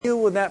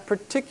with that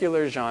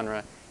particular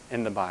genre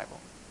in the Bible.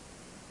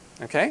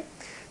 Okay?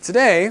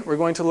 Today, we're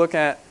going to look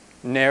at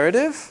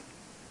narrative,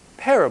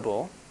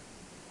 parable,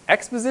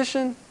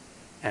 exposition,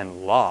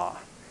 and law.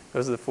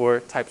 Those are the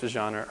four types of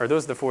genre, or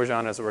those are the four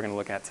genres that we're going to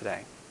look at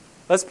today.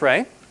 Let's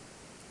pray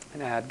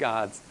and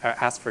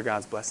ask for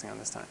God's blessing on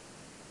this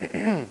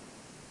time.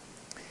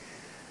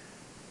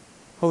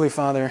 Holy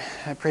Father,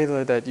 I pray,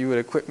 Lord, that you would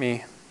equip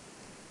me.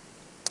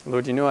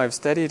 Lord, you know I've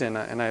studied and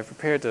I've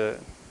prepared a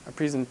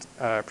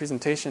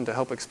presentation to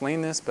help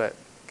explain this, but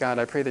God,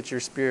 I pray that your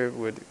Spirit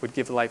would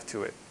give life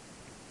to it,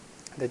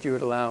 that you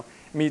would allow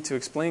me to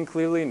explain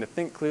clearly and to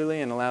think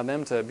clearly and allow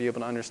them to be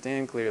able to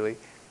understand clearly,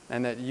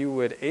 and that you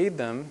would aid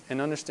them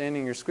in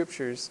understanding your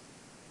scriptures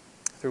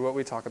through what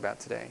we talk about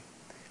today.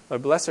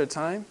 Lord, bless our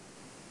time.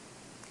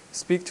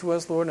 Speak to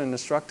us, Lord, and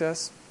instruct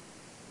us,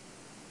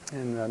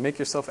 and make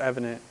yourself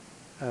evident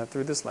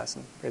through this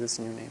lesson. Pray this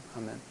in your name.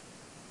 Amen.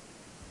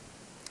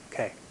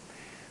 Okay.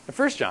 The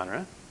first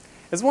genre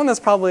is one that's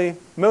probably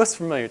most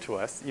familiar to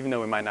us, even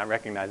though we might not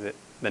recognize it,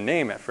 the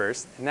name at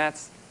first, and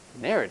that's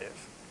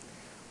narrative.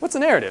 What's a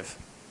narrative?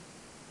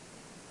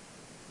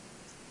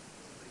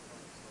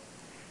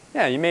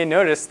 Yeah, you may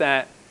notice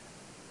that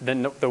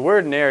the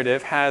word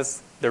narrative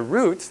has the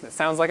root that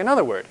sounds like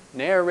another word,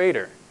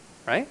 narrator,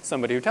 right?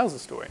 Somebody who tells a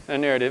story. A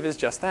narrative is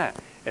just that.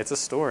 It's a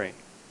story.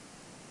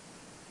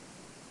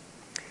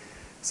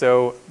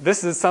 So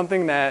this is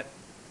something that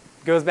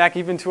goes back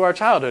even to our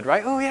childhood,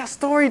 right? Oh yeah,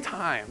 story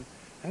time.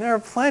 And there are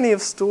plenty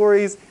of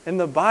stories in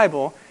the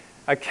Bible,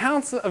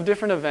 accounts of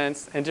different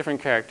events and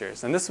different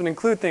characters. And this would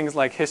include things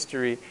like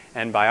history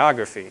and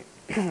biography.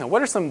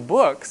 What are some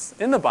books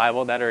in the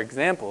Bible that are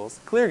examples,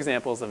 clear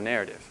examples of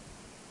narrative?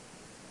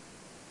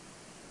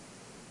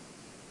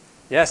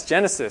 Yes,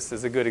 Genesis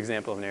is a good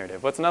example of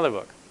narrative. What's another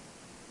book?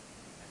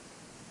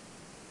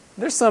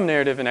 There's some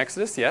narrative in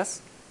Exodus,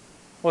 yes.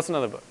 What's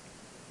another book?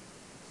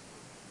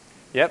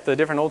 Yep, the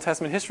different Old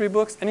Testament history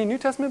books. Any New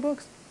Testament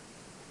books?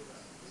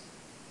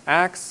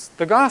 Acts,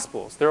 the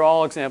Gospels. They're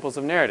all examples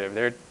of narrative.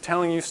 They're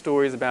telling you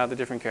stories about the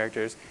different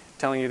characters,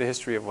 telling you the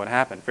history of what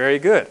happened. Very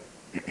good.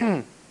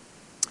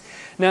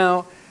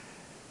 Now,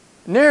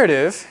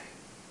 narrative,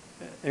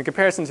 in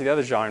comparison to the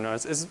other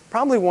genres, is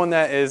probably one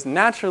that is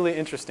naturally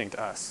interesting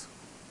to us.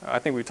 I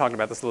think we've talked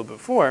about this a little bit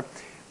before.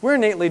 We're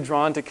innately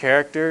drawn to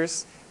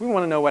characters. We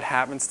want to know what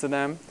happens to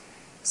them.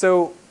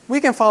 So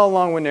we can follow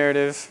along with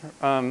narrative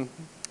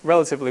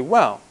relatively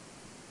well.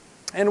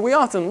 And we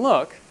often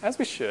look, as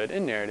we should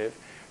in narrative,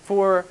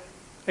 for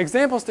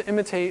examples to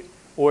imitate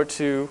or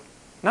to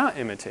not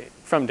imitate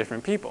from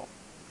different people.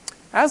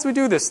 As we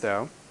do this,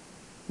 though,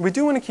 we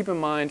do want to keep in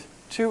mind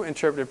two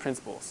interpretive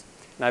principles.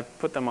 And I've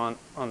put them on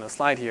the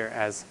slide here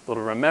as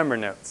little remember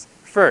notes.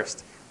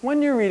 First,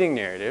 when you're reading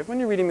narrative, when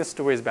you're reading the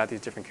stories about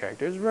these different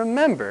characters,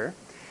 remember,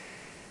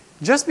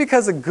 just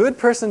because a good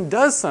person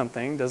does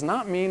something does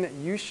not mean that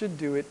you should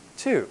do it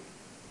too.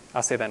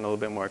 I'll say that in a little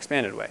bit more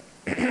expanded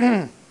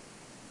way.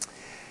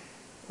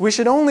 We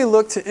should only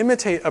look to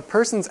imitate a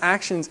person's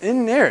actions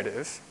in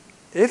narrative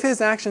if his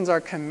actions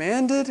are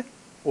commanded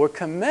or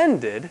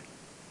commended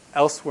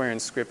elsewhere in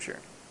Scripture.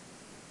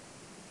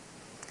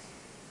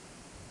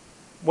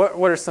 What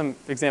are some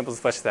examples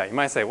to flesh that? You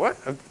might say, what?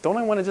 Don't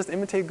I want to just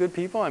imitate good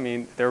people? I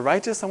mean, they're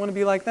righteous, I want to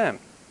be like them.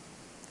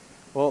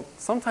 Well,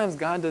 sometimes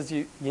God does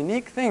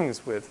unique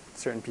things with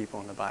certain people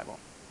in the Bible.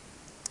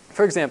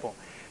 For example,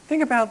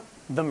 think about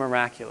the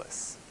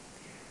miraculous.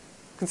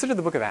 Consider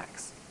the book of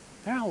Acts.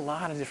 There are a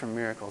lot of different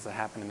miracles that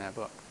happen in that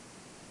book.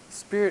 The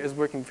Spirit is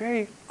working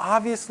very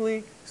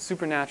obviously,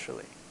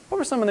 supernaturally. What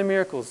were some of the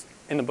miracles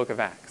in the book of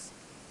Acts?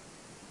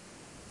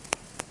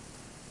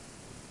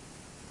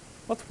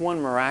 What's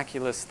one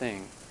miraculous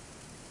thing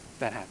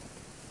that happened?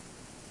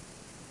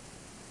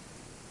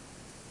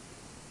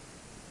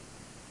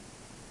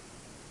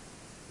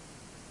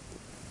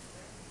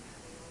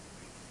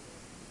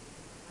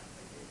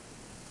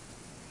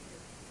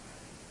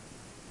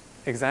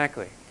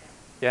 Exactly.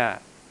 Yeah.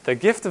 The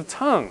gift of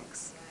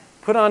tongues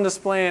put on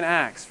display in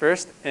Acts.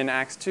 First in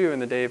Acts 2 in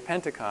the day of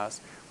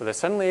Pentecost, where they're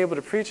suddenly able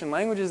to preach in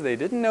languages they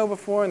didn't know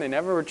before and they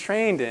never were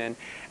trained in,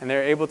 and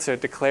they're able to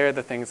declare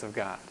the things of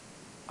God.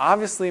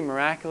 Obviously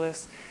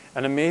miraculous,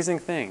 an amazing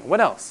thing.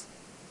 What else?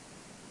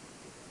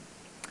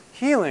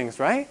 Healings,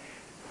 right?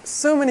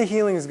 So many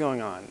healings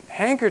going on.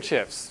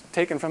 Handkerchiefs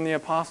taken from the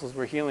apostles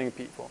were healing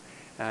people.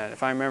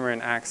 If I remember in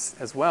Acts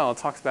as well, it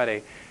talks about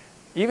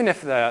even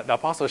if the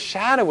apostle's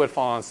shadow would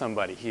fall on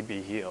somebody, he'd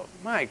be healed.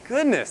 My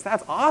goodness,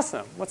 that's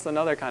awesome. What's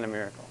another kind of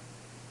miracle?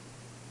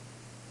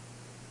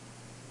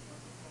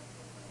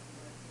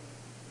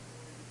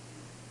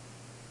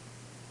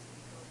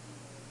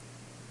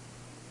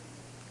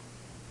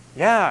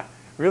 Yeah,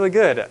 really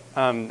good.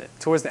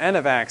 Towards the end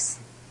of Acts,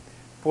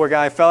 poor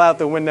guy fell out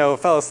the window,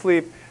 fell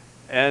asleep,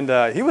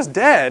 and he was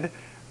dead,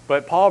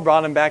 but Paul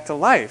brought him back to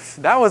life.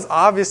 That was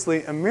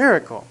obviously a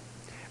miracle.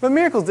 But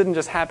miracles didn't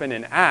just happen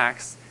in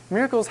Acts.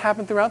 Miracles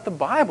happen throughout the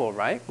Bible,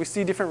 right? We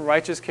see different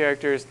righteous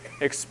characters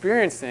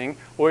experiencing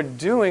or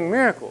doing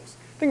miracles.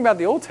 Think about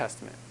the Old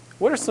Testament.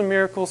 What are some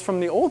miracles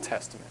from the Old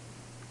Testament?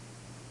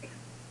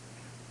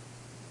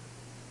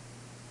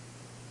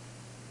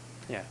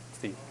 Yeah,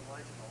 Steve.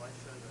 Elijah and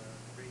Elisha,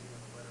 the raising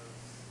of the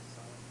widow's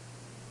son,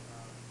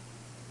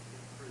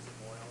 prison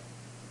oil.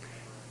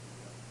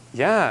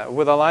 Yeah,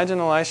 with Elijah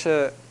and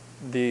Elisha,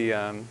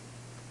 the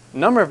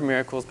number of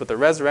miracles, but the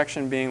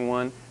resurrection being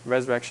one,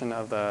 resurrection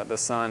of the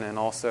son, and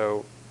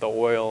also the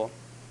oil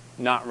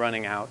not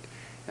running out,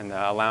 and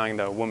allowing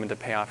the woman to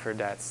pay off her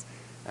debts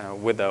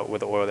with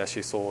the oil that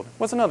she sold.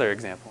 What's another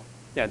example?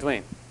 Yeah,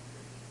 Dwayne.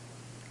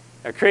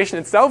 Creation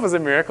itself was a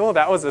miracle.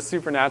 That was a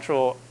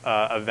supernatural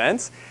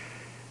event.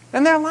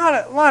 And there are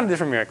a lot of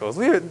different miracles.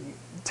 We would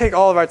take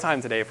all of our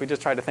time today if we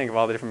just tried to think of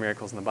all the different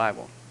miracles in the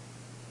Bible.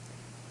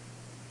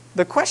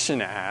 The question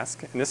to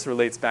ask, and this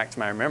relates back to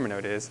my remember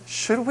note, is,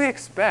 should we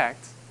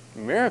expect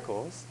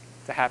miracles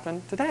to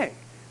happen today?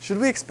 Should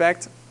we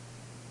expect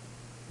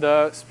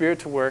the Spirit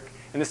to work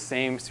in the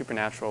same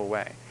supernatural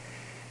way?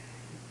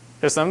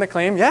 There's some that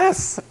claim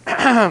yes.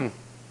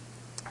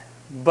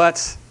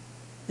 But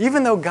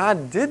even though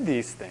God did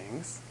these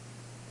things,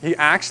 He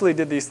actually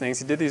did these things,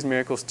 He did these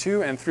miracles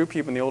to and through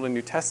people in the Old and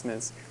New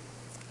Testaments,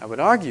 I would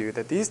argue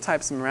that these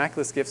types of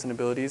miraculous gifts and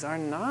abilities are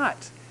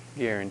not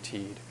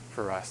guaranteed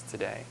for us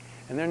today.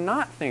 And they're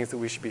not things that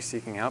we should be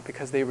seeking out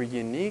because they were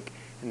unique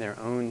in their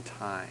own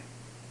time.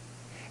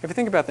 If you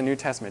think about the New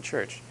Testament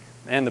church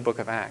and the book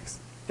of Acts,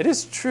 it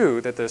is true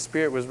that the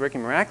Spirit was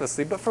working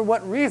miraculously, but for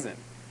what reason?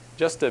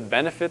 Just to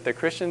benefit the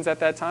Christians at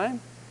that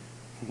time?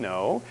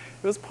 No.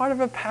 It was part of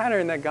a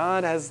pattern that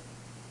God has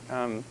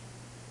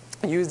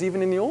used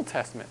even in the Old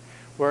Testament,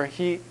 where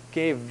He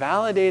gave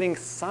validating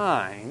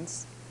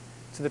signs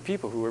to the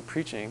people who were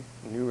preaching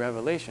new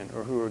revelation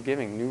or who were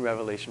giving new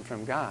revelation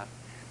from God.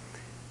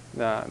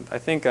 I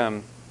think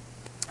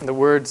the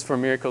words for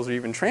miracles are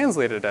even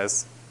translated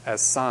as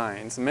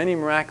signs. Many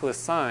miraculous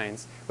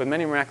signs. With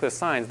many miraculous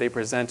signs, they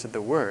presented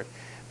the word.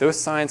 Those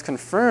signs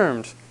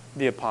confirmed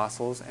the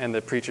apostles and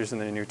the preachers in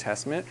the New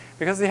Testament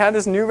because they had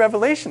this new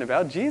revelation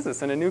about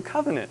Jesus and a new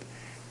covenant.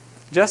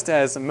 Just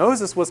as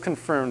Moses was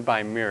confirmed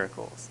by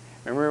miracles.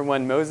 Remember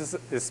when Moses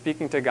is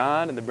speaking to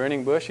God in the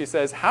burning bush, he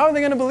says, how are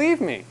they going to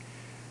believe me?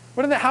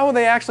 How will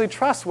they actually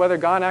trust whether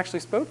God actually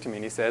spoke to me?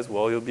 And he says,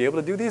 well, you'll be able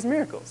to do these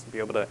miracles. You'll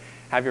be able to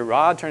have your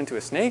rod turn into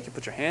a snake, you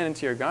put your hand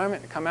into your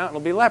garment, and come out and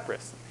it'll be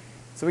leprous.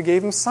 So He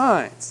gave him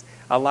signs.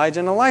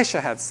 Elijah and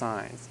Elisha had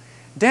signs.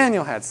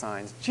 Daniel had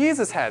signs.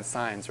 Jesus had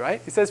signs,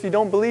 right? He says, if you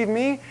don't believe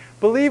me,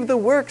 believe the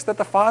works that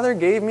the Father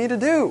gave me to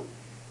do.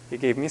 He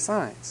gave me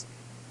signs.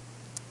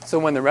 So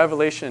when the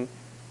revelation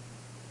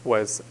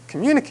was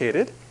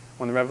communicated,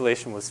 when the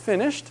revelation was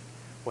finished,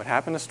 what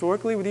happened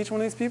historically with each one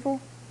of these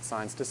people? The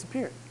signs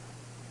disappeared.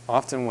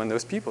 Often when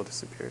those people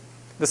disappeared.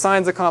 The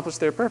signs accomplished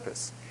their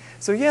purpose.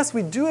 So yes,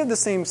 we do have the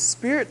same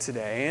Spirit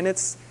today, and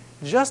it's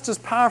just as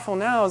powerful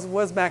now as it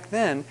was back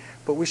then,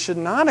 but we should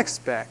not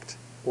expect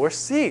or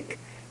seek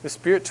the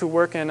Spirit to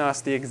work in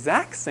us the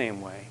exact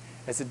same way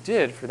as it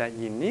did for that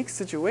unique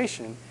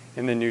situation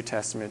in the New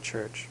Testament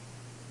church.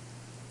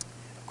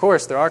 Of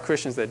course, there are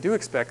Christians that do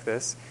expect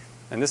this,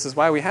 and this is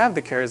why we have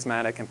the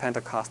charismatic and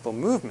Pentecostal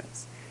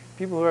movements.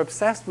 People who are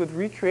obsessed with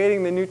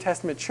recreating the New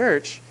Testament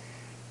church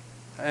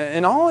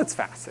in all its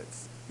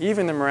facets,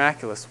 even the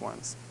miraculous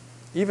ones,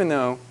 even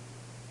though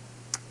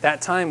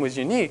that time was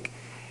unique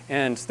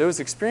and those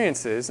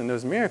experiences and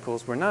those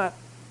miracles were not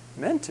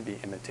meant to be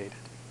imitated.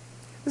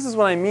 This is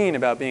what I mean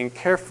about being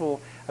careful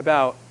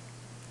about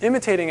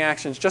imitating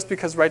actions just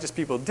because righteous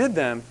people did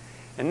them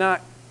and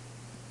not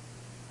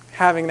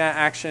having that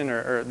action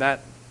or that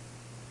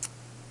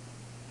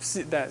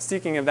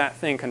seeking of that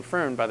thing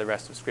confirmed by the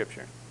rest of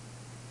Scripture.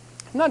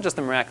 Not just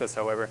the miraculous,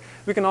 however.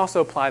 We can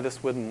also apply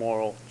this with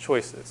moral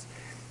choices.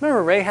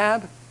 Remember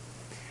Rahab?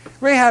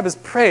 Rahab is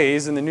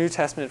praised in the New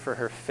Testament for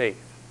her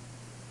faith.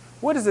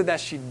 What is it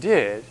that she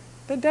did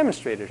that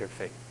demonstrated her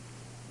faith?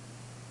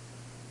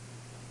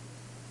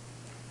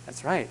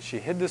 That's right, she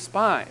hid the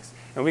spies.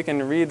 And we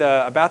can read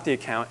about the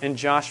account in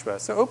Joshua.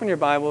 So open your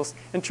Bibles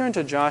and turn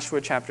to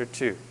Joshua chapter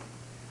 2.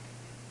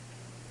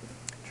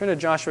 Turn to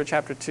Joshua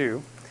chapter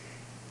 2.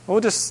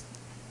 We'll just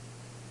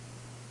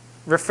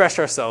refresh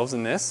ourselves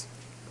in this.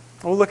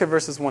 We'll look at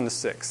verses 1 to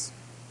 6.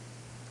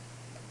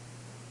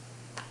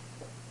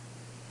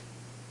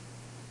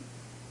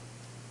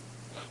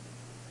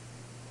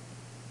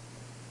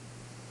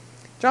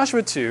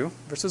 Joshua 2,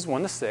 verses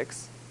 1 to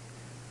 6.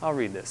 I'll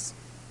read this.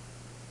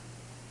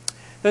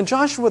 Then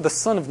Joshua the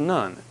son of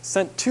Nun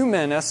sent 2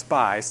 men as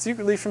spies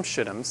secretly from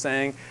Shittim,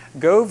 saying,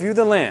 "Go view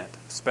the land,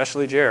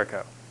 especially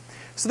Jericho."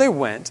 So they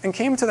went and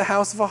came to the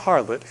house of a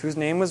harlot whose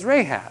name was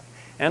Rahab,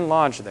 and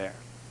lodged there.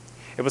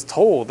 It was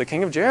told the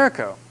king of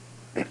Jericho,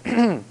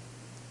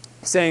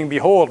 saying,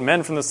 "Behold,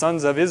 men from the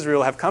sons of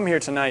Israel have come here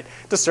tonight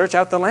to search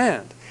out the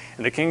land."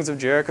 And the kings of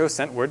Jericho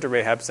sent word to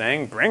Rahab,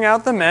 saying, "Bring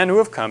out the men who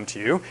have come to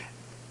you,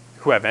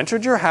 who have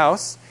entered your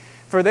house,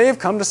 for they have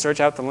come to search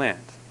out the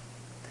land."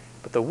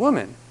 But the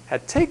woman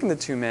had taken the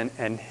 2 men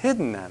and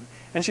hidden them.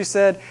 And she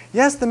said,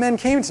 "Yes, the men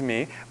came to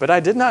me, but I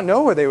did not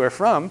know where they were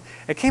from.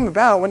 It came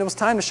about when it was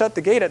time to shut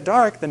the gate at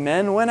dark, the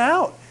men went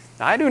out.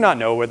 I do not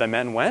know where the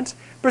men went.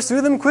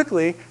 Pursue them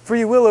quickly, for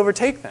you will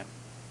overtake them."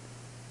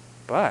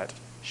 But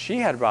She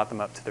had brought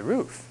them up to the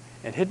roof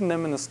and hidden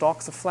them in the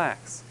stalks of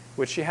flax,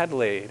 which she had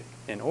laid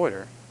in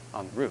order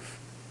on the roof.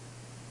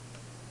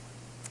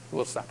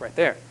 We'll stop right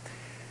there.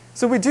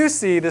 So we do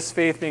see this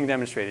faith being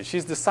demonstrated.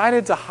 She's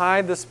decided to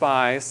hide the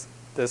spies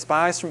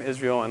from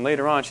Israel, and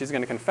later on she's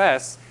going to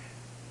confess,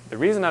 the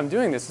reason I'm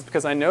doing this is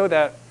because I know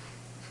that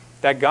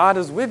God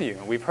is with you.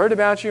 We've heard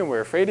about you and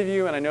we're afraid of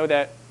you, and I know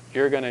that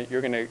you're going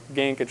to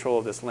gain control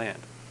of this land.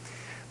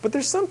 But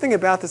there's something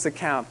about this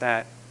account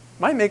that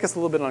might make us a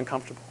little bit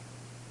uncomfortable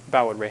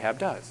about what Rahab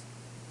does.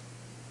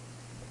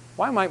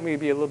 Why might we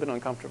be a little bit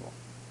uncomfortable?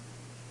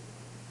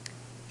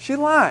 She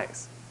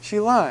lies. She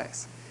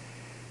lies.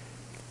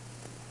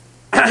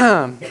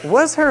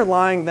 Was her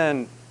lying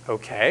then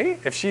okay?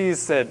 If she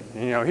said,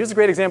 here's a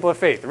great example of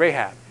faith,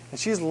 Rahab, and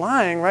she's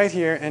lying right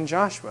here in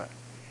Joshua.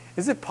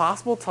 Is it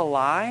possible to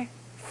lie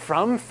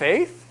from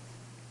faith?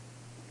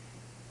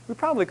 We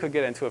probably could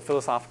get into a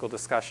philosophical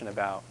discussion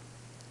about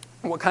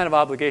what kind of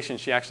obligation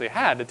she actually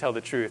had to tell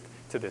the truth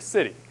to this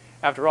city.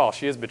 After all,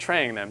 she is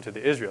betraying them to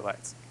the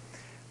Israelites.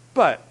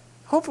 But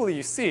hopefully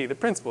you see the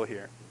principle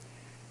here.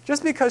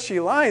 Just because she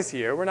lies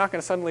here, we're not going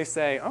to suddenly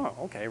say, oh,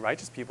 okay,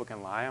 righteous people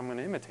can lie, I'm going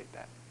to imitate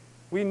that.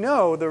 We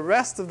know the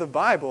rest of the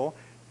Bible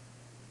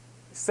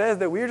says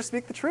that we are to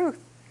speak the truth.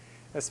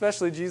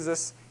 Especially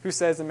Jesus, who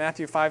says in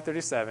Matthew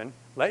 5:37,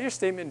 let your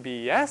statement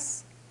be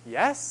yes,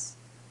 yes,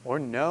 or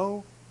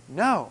no,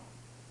 no.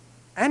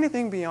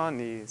 Anything beyond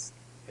these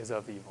is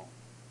of evil.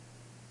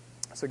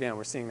 So again,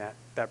 we're seeing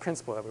that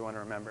principle that we want to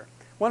remember.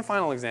 One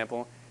final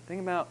example,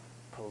 think about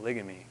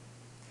polygamy.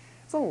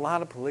 There's a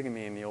lot of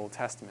polygamy in the Old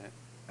Testament,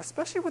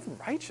 especially with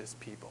righteous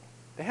people.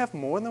 They have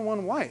more than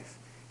one wife.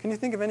 Can you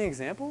think of any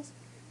examples?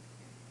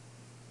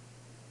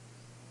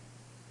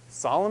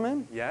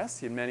 Solomon, yes,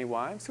 he had many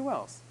wives. Who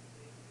else?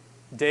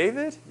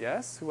 David,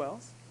 yes. Who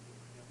else?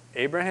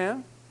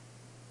 Abraham?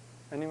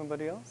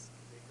 Anybody else?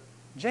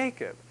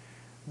 Jacob.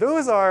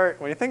 Those are,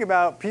 when you think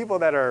about people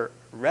that are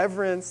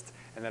reverenced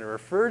and that are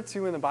referred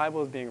to in the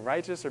Bible as being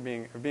righteous or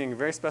being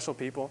very special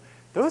people,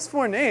 those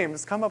four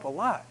names come up a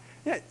lot.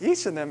 Yeah,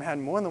 each of them had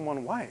more than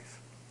one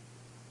wife.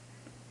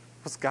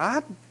 Was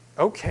God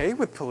okay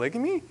with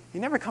polygamy? He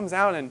never comes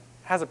out and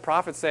has a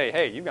prophet say,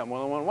 hey, you've got more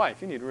than one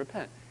wife, you need to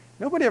repent.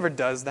 Nobody ever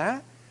does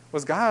that.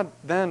 Was God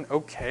then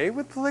okay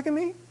with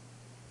polygamy?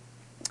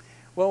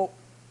 Well,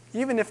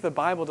 even if the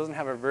Bible doesn't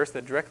have a verse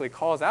that directly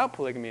calls out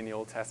polygamy in the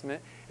Old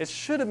Testament, it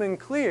should have been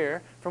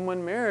clear from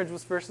when marriage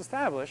was first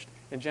established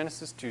in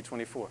Genesis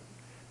 2:24.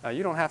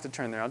 You don't have to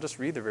turn there. I'll just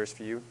read the verse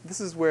for you.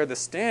 This is where the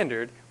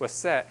standard was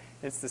set.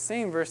 It's the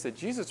same verse that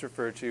Jesus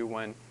referred to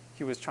when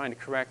he was trying to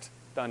correct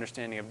the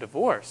understanding of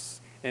divorce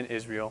in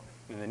Israel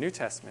in the New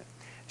Testament.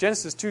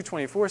 Genesis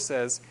 2:24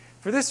 says,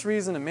 for this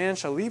reason a man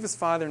shall leave his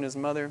father and his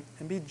mother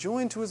and be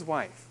joined to his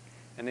wife,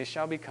 and they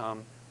shall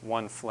become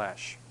one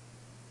flesh.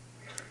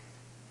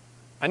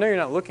 I know you're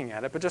not looking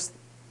at it, but just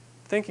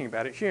thinking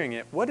about it, hearing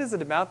it, what is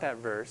it about that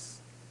verse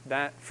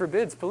that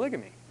forbids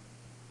polygamy?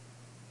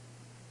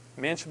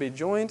 A man shall be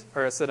joined,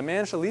 or it said, a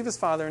man shall leave his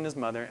father and his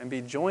mother and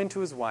be joined to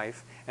his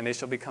wife, and they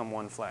shall become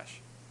one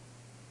flesh.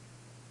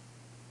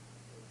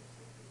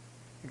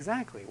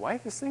 Exactly.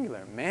 Wife is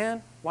singular.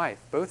 Man, wife,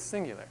 both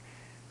singular.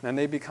 And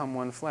they become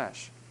one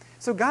flesh.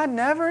 So God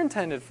never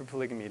intended for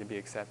polygamy to be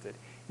accepted,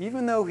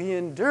 even though he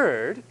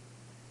endured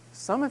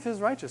some of his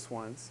righteous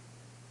ones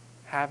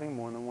having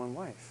more than one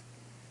wife.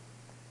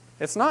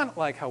 It's not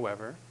like,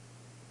 however,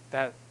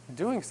 that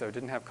doing so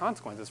didn't have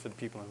consequences for the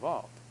people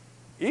involved.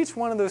 Each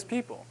one of those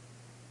people,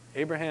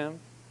 Abraham,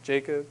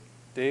 Jacob,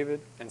 David,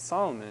 and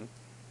Solomon,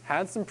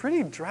 had some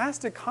pretty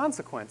drastic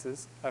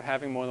consequences of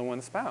having more than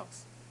one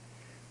spouse.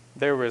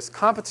 There was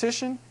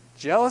competition,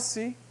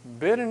 jealousy,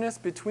 bitterness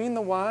between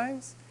the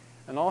wives,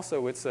 and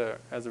also as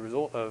a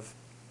result of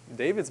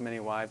David's many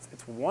wives,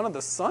 it's one of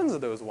the sons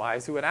of those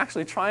wives who would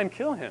actually try and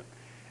kill him.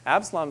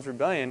 Absalom's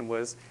rebellion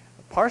was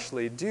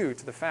partially due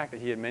to the fact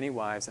that he had many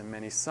wives and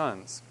many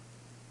sons.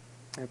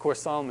 And of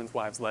course, Solomon's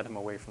wives led him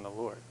away from the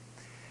Lord.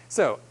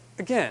 So,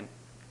 again,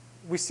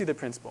 we see the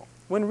principle.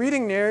 When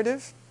reading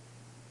narrative,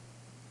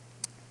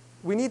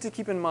 we need to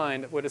keep in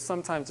mind what is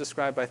sometimes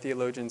described by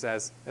theologians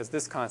as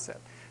this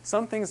concept.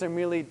 Some things are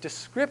merely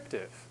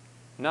descriptive,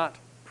 not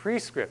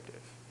prescriptive.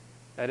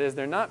 That is,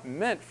 they're not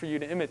meant for you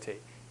to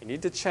imitate. You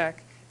need to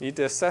check, you need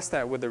to assess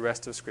that with the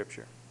rest of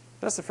Scripture.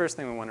 That's the first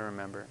thing we want to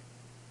remember.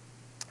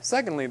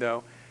 Secondly, though,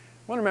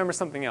 I want to remember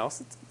something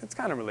else. It's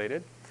kind of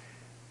related.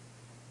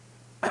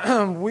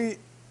 We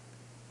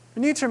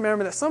need to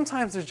remember that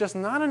sometimes there's just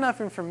not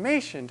enough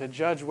information to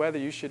judge whether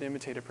you should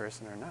imitate a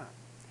person or not,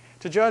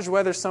 to judge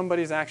whether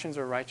somebody's actions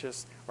are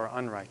righteous or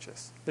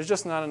unrighteous. There's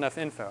just not enough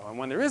info. And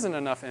when there isn't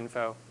enough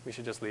info, we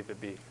should just leave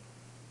it be.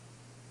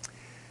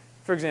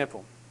 For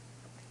example,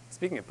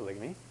 speaking of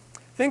polygamy,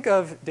 think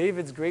of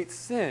David's great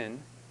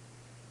sin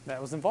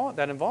that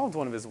involved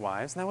one of his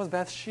wives, and that was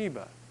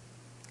Bathsheba.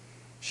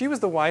 She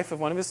was the wife of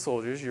one of his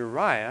soldiers,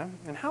 Uriah,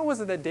 and how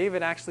was it that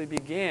David actually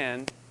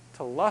began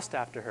to lust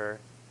after her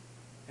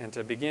and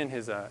to begin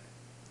his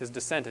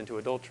descent into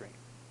adultery?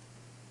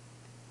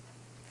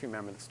 If you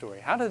remember the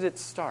story. How did it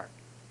start?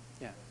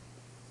 Yeah.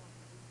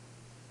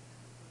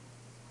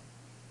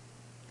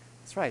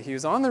 That's right. He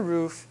was on the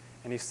roof,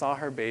 and he saw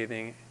her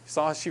bathing,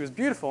 saw she was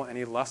beautiful, and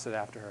he lusted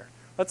after her.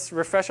 Let's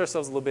refresh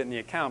ourselves a little bit in the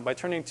account by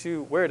turning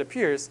to where it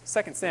appears,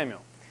 2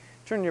 Samuel.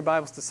 Turn your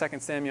Bibles to 2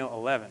 Samuel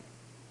 11.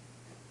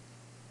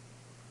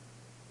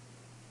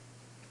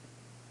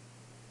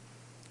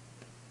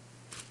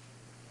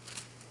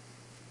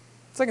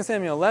 2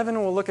 Samuel 11,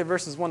 we'll look at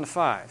verses 1 to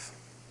 5.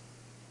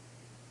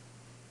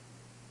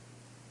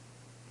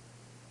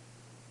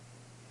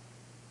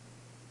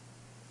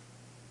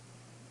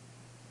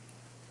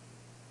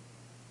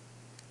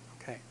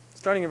 Okay,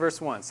 starting in verse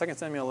 1, 2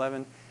 Samuel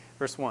 11,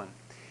 verse 1.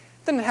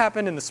 Then it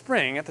happened in the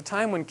spring, at the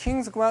time when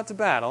kings go out to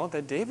battle,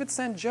 that David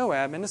sent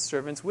Joab and his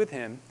servants with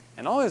him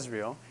and all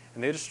Israel,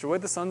 and they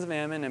destroyed the sons of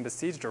Ammon and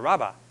besieged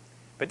Rabbah.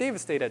 But David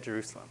stayed at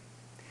Jerusalem.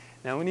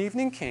 Now when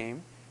evening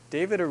came,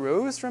 David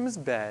arose from his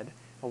bed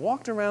and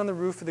walked around the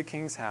roof of the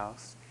king's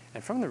house,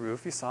 and from the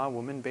roof he saw a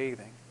woman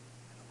bathing.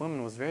 The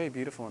woman was very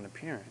beautiful in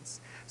appearance.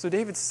 So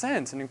David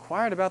sent and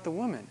inquired about the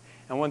woman,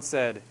 and one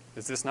said,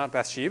 "Is this not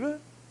Bathsheba,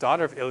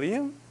 daughter of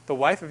Eliam, the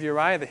wife of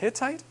Uriah the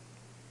Hittite?"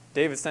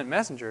 David sent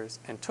messengers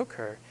and took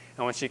her,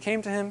 and when she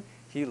came to him,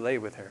 he lay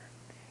with her.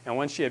 And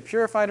when she had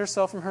purified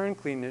herself from her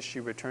uncleanness, she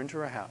returned to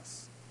her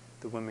house.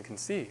 The woman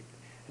conceived,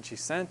 and she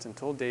sent and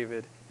told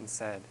David and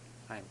said,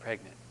 "I am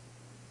pregnant."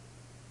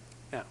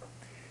 Now,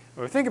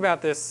 when we think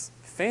about this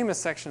famous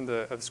section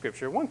of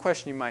Scripture, one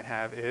question you might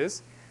have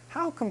is,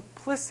 how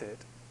complicit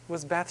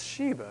was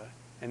Bathsheba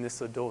in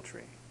this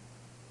adultery?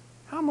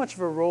 How much of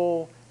a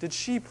role did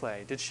she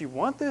play? Did she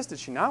want this? Did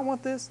she not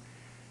want this?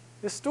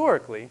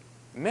 Historically,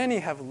 many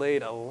have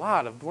laid a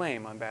lot of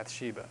blame on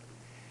Bathsheba.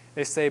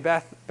 They say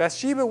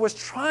Bathsheba was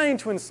trying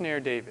to ensnare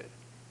David.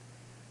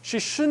 She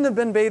shouldn't have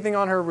been bathing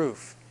on her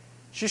roof.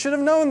 She should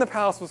have known the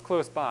palace was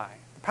close by.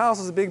 The palace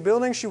was a big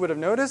building. She would have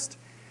noticed.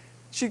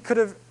 She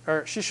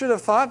should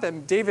have thought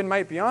that David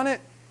might be on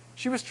it.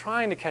 She was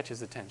trying to catch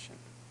his attention,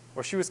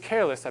 or she was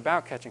careless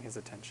about catching his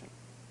attention.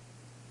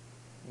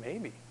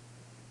 Maybe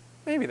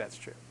that's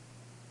true.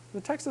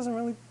 The text doesn't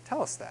really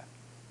tell us that.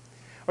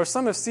 Or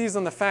some have seized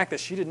on the fact that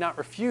she did not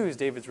refuse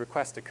David's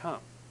request to come.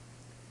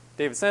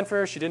 David sent for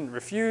her, she didn't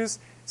refuse,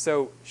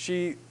 so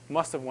she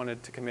must have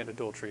wanted to commit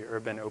adultery or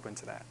been open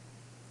to that.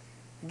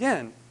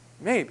 Again,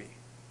 maybe.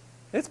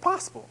 It's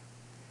possible.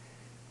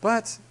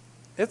 But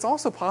it's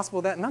also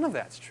possible that none of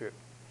that's true.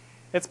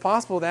 It's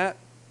possible that,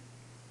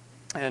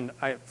 and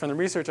from the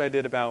research I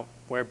did about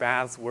where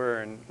baths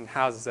were and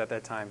houses at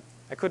that time,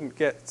 I couldn't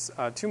get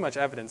too much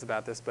evidence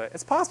about this, but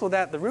it's possible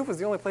that the roof was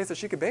the only place that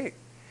she could bathe,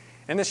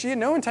 and that she had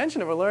no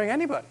intention of alluring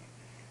anybody,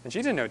 and she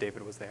didn't know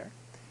David was there.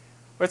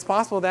 Or it's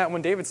possible that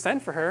when David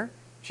sent for her,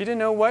 she didn't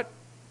know what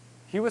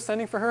he was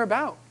sending for her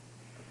about.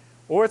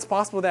 Or it's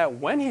possible that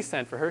when he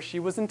sent for her, she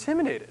was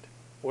intimidated,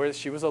 or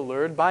she was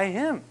allured by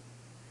him.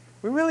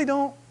 We really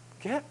don't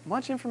get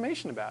much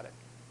information about it.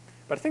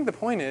 But I think the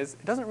point is,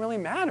 it doesn't really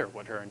matter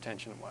what her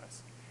intention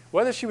was.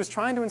 Whether she was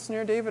trying to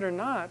ensnare David or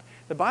not,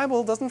 the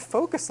Bible doesn't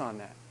focus on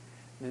that.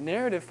 The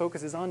narrative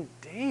focuses on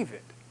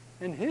David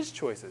and his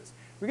choices.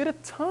 We get a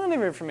ton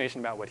of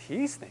information about what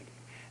he's thinking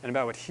and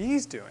about what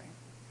he's doing.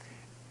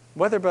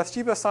 Whether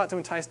Bathsheba sought to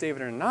entice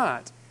David or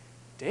not,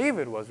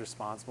 David was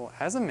responsible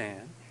as a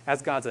man,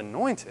 as God's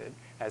anointed,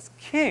 as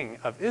king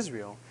of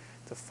Israel,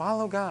 to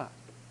follow God.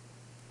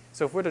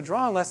 So if we're to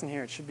draw a lesson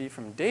here, it should be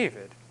from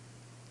David,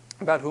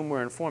 about whom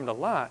we're informed a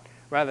lot,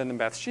 rather than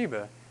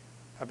Bathsheba,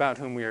 about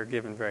whom we are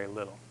given very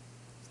little.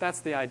 So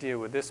that's the idea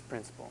with this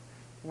principle.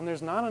 When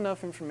there's not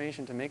enough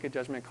information to make a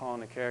judgment call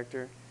on a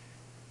character,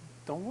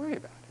 don't worry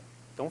about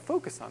it. Don't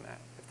focus on that.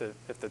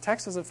 If the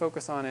text doesn't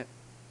focus on it,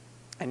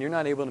 and you're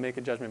not able to make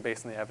a judgment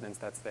based on the evidence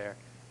that's there,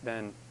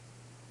 then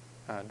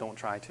don't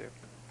try to.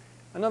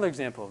 Another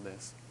example of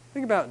this.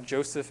 Think about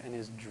Joseph and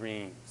his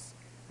dreams.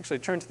 Actually,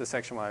 turn to the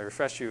section while I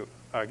refresh you,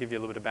 give you a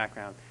little bit of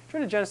background.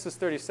 Turn to Genesis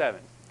 37.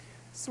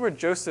 This is where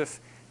Joseph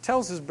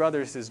tells his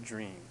brothers his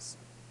dreams.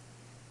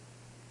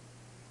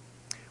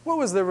 What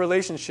was the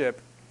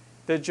relationship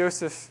that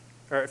Joseph,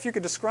 or if you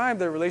could describe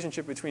the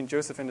relationship between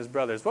Joseph and his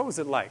brothers, what was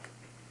it like?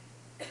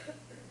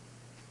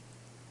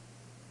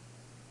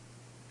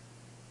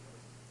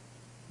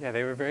 Yeah,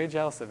 they were very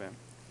jealous of him.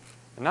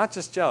 And not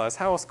just jealous,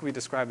 how else could we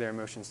describe their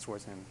emotions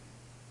towards him?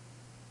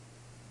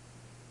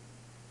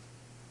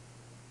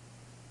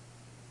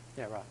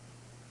 Yeah, Rob.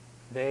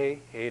 They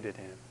hated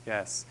him.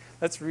 Yes.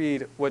 Let's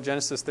read what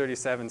Genesis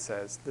 37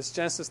 says. This is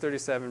Genesis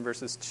 37,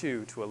 verses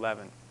 2 to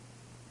 11.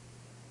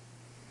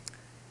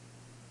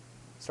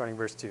 Starting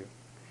verse 2.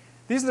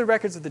 These are the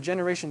records of the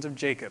generations of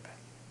Jacob.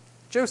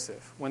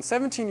 Joseph, when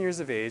 17 years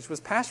of age, was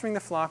pasturing the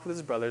flock with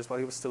his brothers while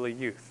he was still a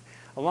youth,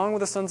 along with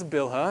the sons of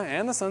Bilhah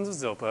and the sons of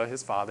Zilpah,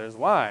 his father's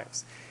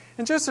wives.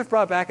 And Joseph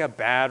brought back a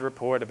bad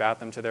report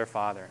about them to their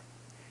father.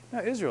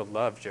 Now Israel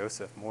loved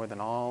Joseph more than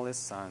all his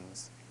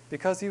sons,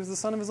 because he was the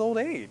son of his old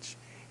age,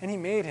 and he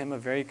made him a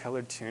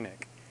vari-colored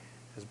tunic.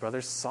 His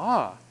brothers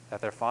saw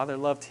that their father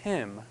loved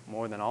him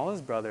more than all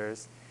his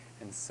brothers,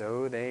 and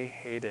so they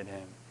hated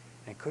him,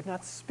 and could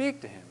not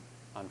speak to him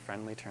on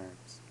friendly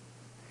terms.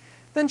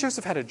 Then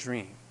Joseph had a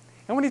dream,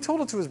 and when he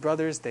told it to his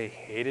brothers, they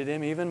hated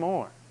him even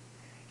more.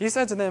 He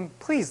said to them,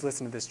 "Please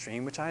listen to this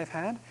dream which I have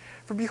had.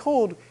 For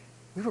behold,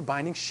 we were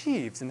binding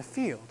sheaves in the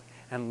field,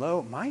 and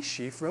lo, my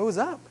sheaf rose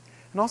up,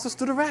 and also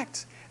stood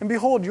erect. And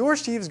behold, your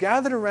sheaves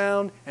gathered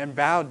around and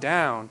bowed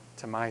down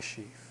to my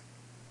sheaf."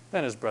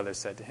 Then his brothers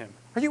said to him,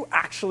 "Are you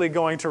actually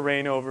going to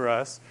reign over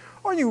us?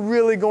 Are you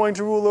really going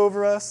to rule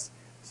over us?"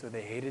 So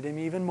they hated him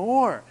even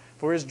more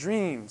for his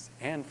dreams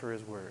and for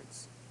his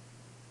words.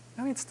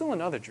 Now he had still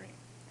another dream,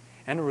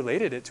 and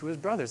related it to his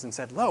brothers, and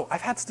said, "Lo,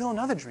 I've had still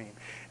another dream.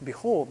 And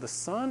behold, the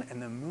sun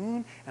and the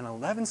moon and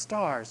 11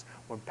 stars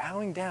were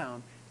bowing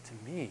down to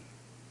me."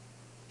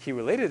 He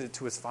related it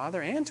to his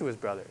father and to his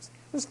brothers.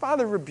 His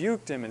father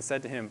rebuked him and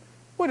said to him,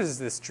 "What is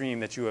this dream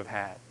that you have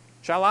had?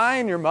 Shall I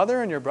and your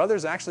mother and your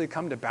brothers actually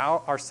come to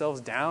bow ourselves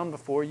down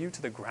before you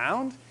to the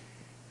ground?"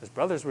 His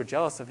brothers were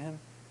jealous of him,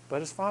 but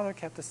his father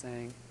kept the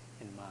saying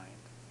in mind.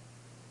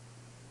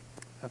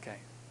 Okay.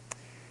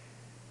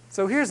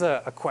 So here's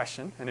a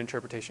question, an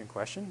interpretation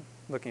question,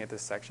 looking at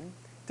this section.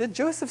 Did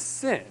Joseph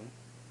sin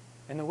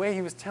in the way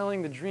he was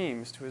telling the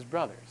dreams to his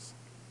brothers?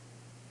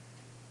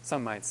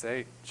 Some might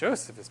say,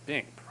 Joseph is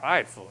being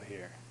prideful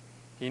here.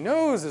 He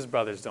knows his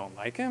brothers don't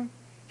like him.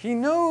 He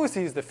knows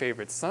he's the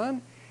favorite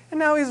son, and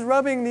now he's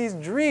rubbing these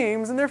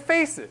dreams in their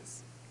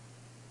faces.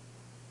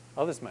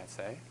 Others might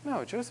say,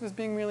 no, Joseph is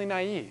being really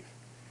naive.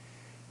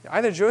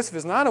 Either Joseph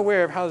is not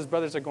aware of how his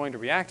brothers are going to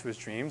react to his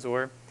dreams,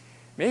 or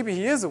maybe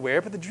he is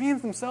aware, but the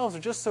dreams themselves are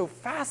just so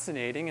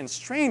fascinating and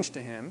strange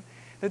to him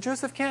that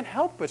Joseph can't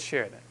help but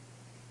share them,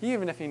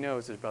 even if he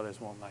knows his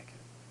brothers won't like it.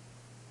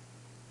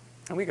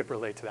 And we could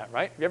relate to that,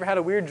 right? Have you ever had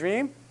a weird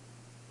dream?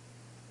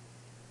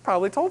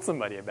 Probably told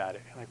somebody about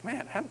it. You're like,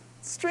 man, I had the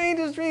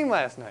strangest dream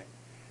last night.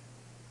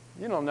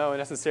 You don't know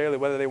necessarily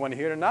whether they want to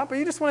hear it or not, but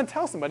you just want to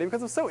tell somebody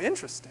because it's so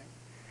interesting.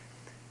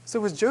 So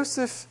was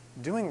Joseph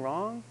doing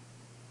wrong?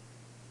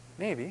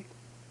 Maybe.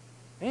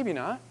 Maybe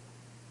not.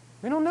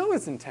 We don't know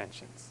his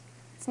intentions.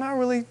 It's not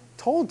really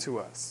told to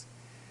us.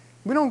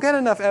 We don't get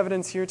enough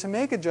evidence here to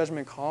make a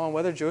judgment call on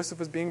whether Joseph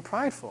was being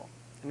prideful.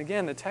 And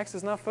again, the text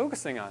is not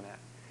focusing on that.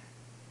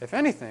 If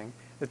anything,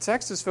 the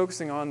text is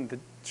focusing on the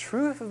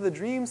truth of the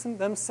dreams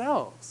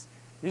themselves.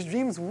 These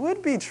dreams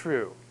would be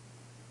true.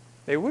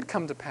 They would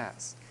come to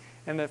pass.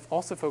 And it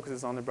also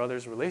focuses on the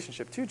brothers'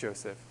 relationship to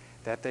Joseph,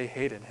 that they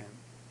hated him.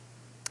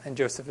 And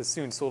Joseph is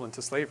soon sold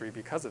into slavery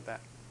because of that.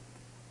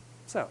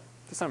 So,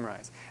 to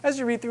summarize, as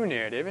you read through a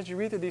narrative, as you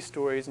read through these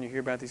stories and you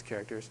hear about these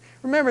characters,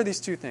 remember these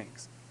two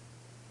things.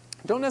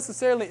 Don't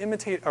necessarily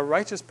imitate a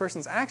righteous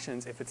person's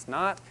actions if it's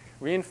not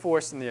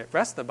reinforced in the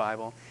rest of the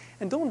Bible,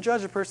 and don't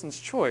judge a person's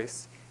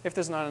choice if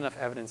there's not enough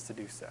evidence to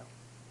do so.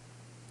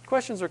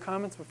 Questions or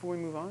comments before we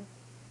move on?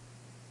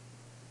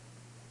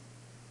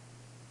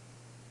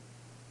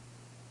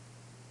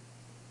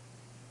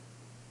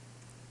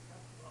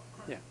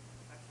 Yeah.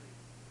 Actually,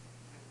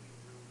 can we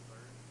really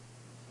learn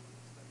from some of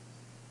these things?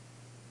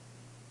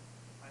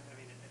 I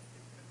mean,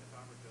 if I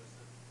were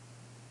Joseph,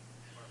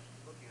 or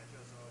looking at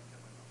Joseph, I would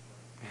keep my mouth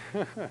shut.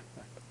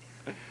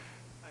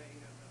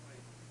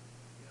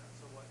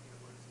 So what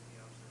is in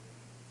the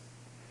observations?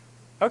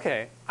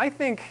 Okay, I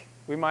think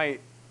we might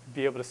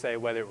be able to say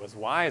whether it was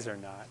wise or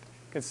not,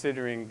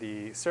 considering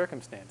the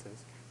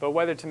circumstances. But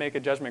whether to make a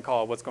judgment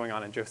call of what's going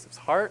on in Joseph's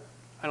heart,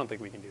 I don't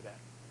think we can do that.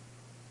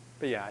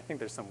 But yeah, I think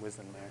there's some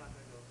wisdom I'm there. not going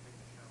to go take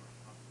a shower and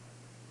talk about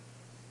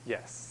it.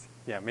 Yes.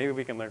 Yeah, maybe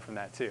we can learn from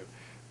that too.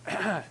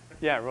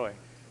 Yeah, Roy.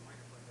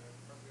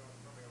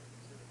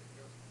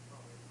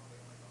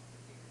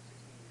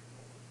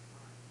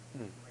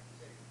 Hmm.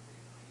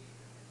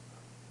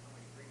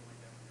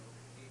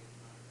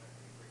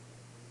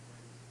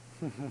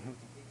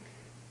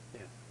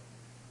 Yeah.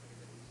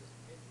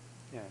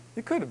 Yeah,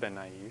 he could have been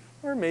naive,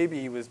 or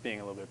maybe he was being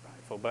a little bit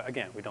prideful. But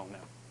again, we don't know.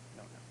 We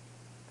don't know.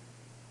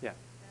 Yeah.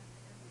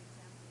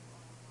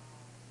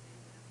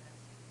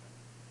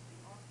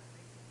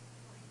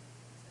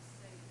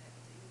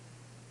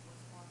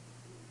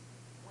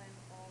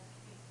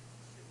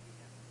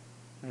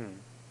 Hmm.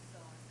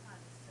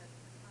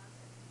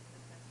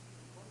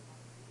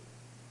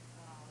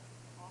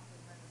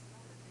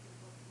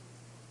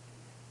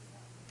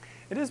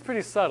 It is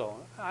pretty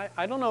subtle.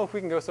 I don't know if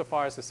we can go so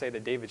far as to say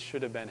that David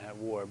should have been at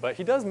war, but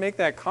he does make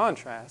that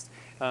contrast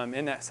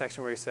in that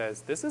section where he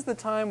says, this is the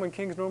time when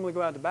kings normally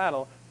go out to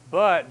battle,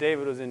 but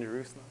David was in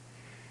Jerusalem.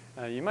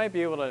 You might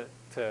be able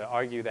to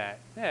argue that,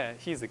 yeah,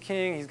 he's the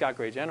king, he's got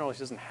great generals,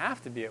 he doesn't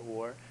have to be at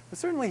war, but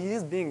certainly he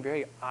is being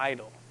very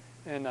idle.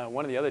 And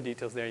one of the other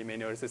details there you may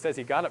notice, it says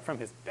he got up from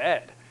his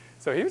bed.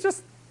 So he was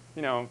just,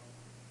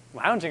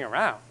 lounging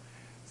around.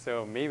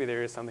 So maybe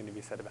there is something to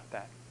be said about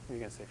that. What are you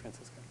going to say,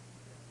 Francisco?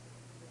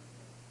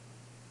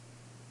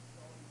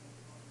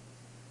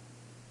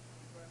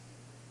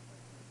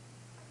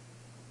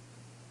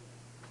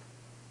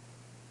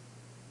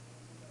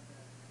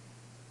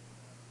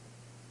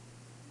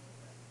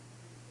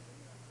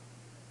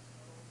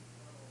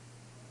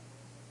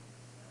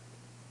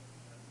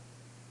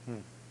 Hmm.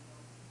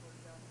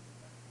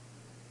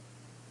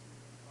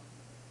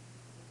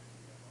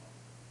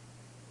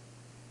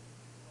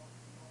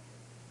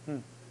 Hmm.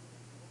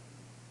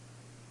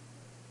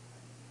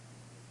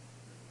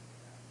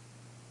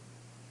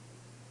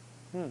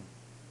 Hmm.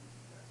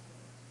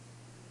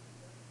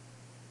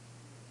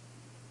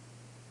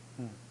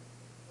 Hmm.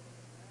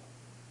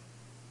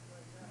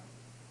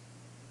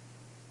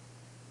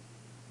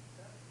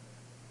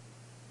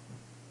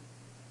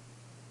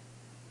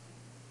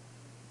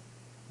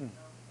 Hmm.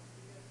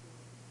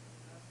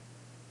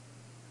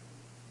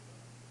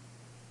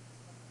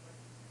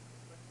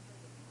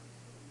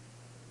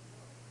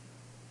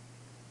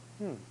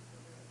 Hmm.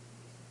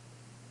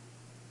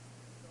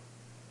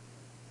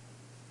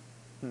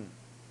 Hmm.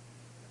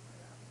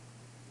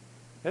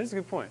 That is a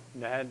good point.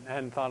 I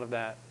hadn't thought of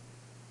that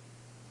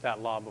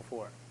law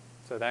before.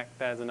 So that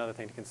is another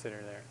thing to consider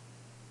there.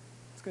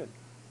 It's good.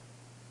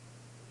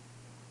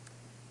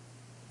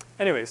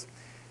 Anyways,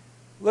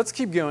 let's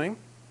keep going.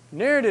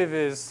 Narrative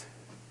is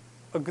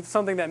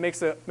something that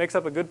makes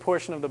up a good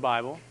portion of the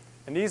Bible.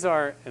 And these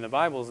are, in the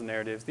Bible's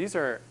narratives, these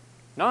are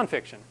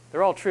nonfiction.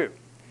 They're all true.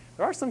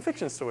 There are some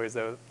fiction stories,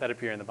 though, that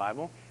appear in the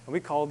Bible, and we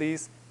call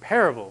these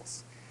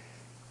parables.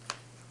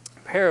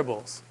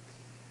 Parables.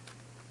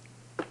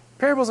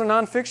 Parables are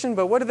nonfiction,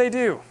 but what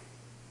do?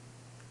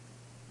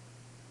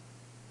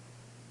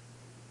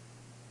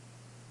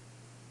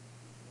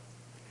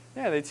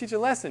 Yeah, they teach a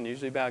lesson,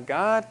 usually about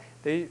God.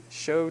 They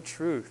show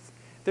truth.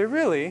 They're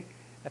really,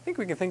 I think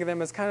we can think of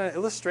them as kind of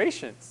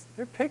illustrations.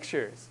 They're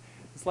pictures.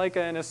 It's like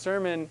in a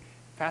sermon,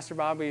 Pastor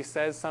Bobby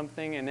says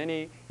something, and then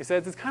he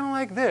says, it's kind of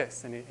like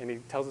this, and he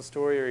tells a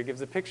story or he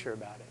gives a picture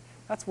about it.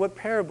 That's what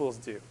parables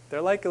do.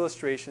 They're like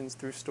illustrations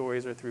through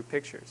stories or through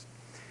pictures.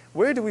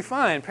 Where do we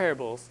find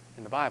parables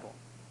in the Bible?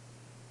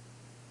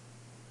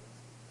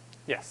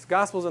 Yes,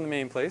 Gospels are the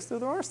main place, though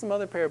there are some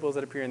other parables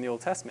that appear in the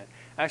Old Testament.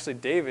 Actually,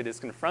 David is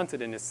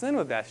confronted in his sin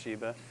with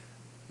Bathsheba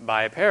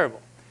by a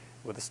parable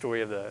with the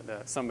story of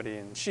somebody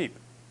and sheep.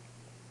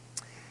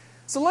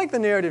 So like the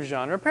narrative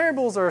genre,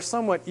 parables are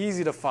somewhat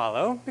easy to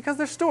follow because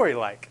they're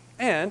story-like,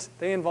 and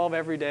they involve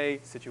everyday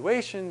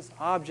situations,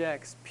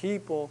 objects,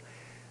 people,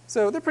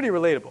 so they're pretty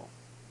relatable.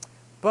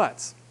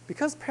 But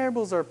because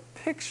parables are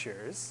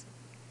pictures,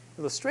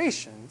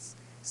 illustrations,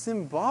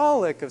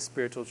 symbolic of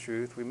spiritual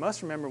truth, we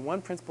must remember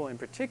one principle in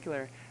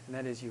particular, and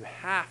that is you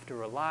have to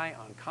rely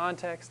on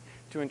context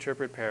to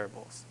interpret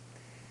parables.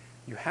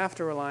 You have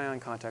to rely on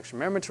context.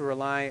 Remember to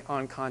rely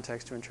on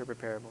context to interpret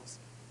parables.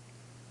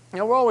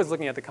 Now, we're always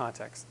looking at the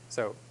context,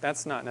 so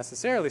that's not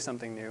necessarily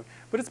something new,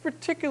 but it's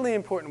particularly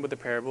important with the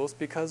parables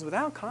because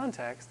without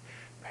context,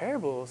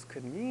 parables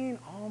could mean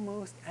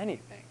almost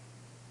anything.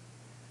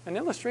 And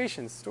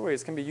illustrations,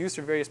 stories, can be used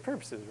for various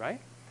purposes,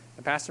 right?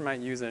 The pastor might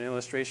use an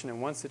illustration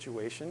in one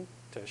situation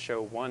to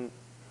show one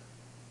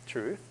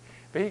truth,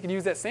 but he could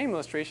use that same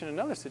illustration in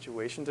another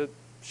situation to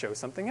show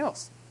something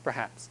else,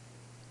 perhaps.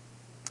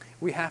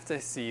 We have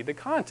to see the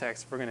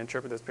context if we're going to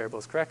interpret those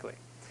parables correctly.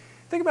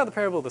 Think about the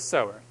parable of the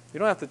sower. You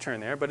don't have to turn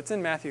there, but it's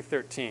in Matthew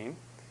 13,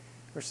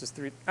 verses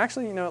 3.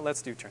 Actually, you know what?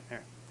 Let's do turn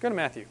there. Go to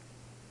Matthew.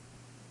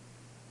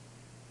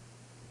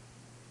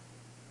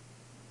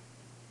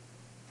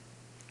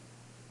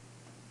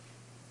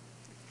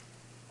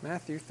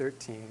 Matthew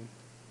 13.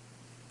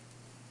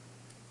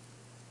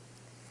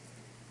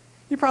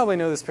 You probably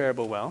know this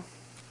parable well,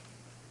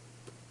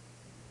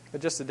 but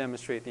just to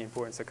demonstrate the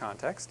importance of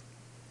context.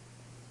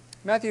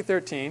 Matthew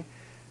 13,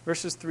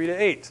 verses 3 to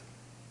 8.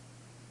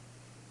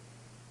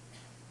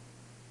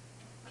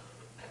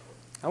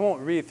 I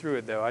won't read through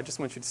it, though. I just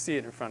want you to see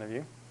it in front of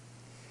you.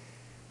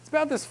 It's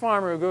about this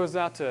farmer who goes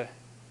out to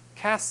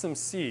cast some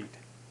seed.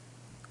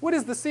 What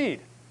is the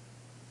seed?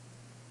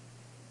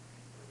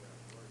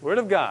 Word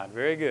of God.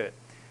 Very good.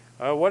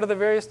 What are the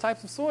various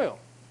types of soil?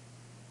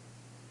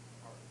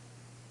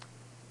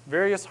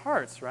 Various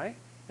hearts, right?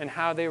 And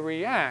how they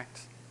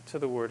react to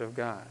the Word of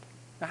God.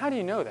 Now, how do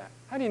you know that?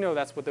 How do you know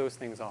that's what those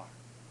things are?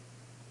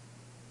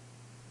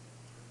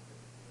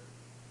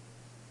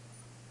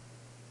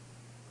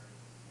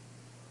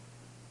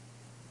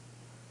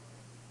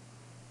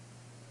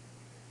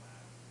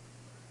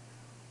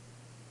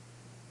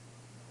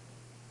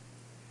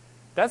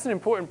 That's an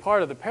important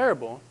part of the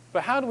parable,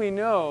 but how do we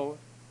know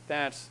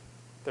that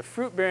the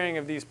fruit bearing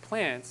of these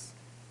plants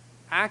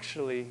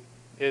actually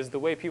is the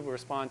way people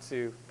respond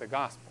to the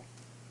gospel?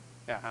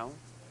 Yeah, Alan?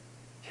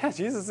 Yeah,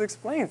 Jesus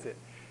explains it.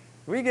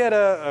 We get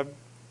a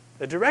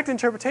direct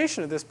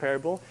interpretation of this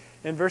parable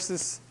in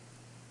verses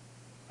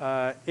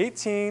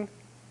 18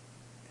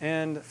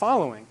 and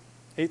following,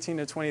 18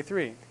 to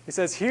 23. He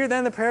says, "Hear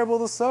then the parable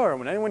of the sower.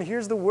 When anyone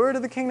hears the word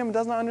of the kingdom and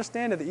does not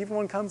understand it, the evil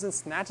one comes and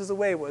snatches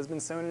away what has been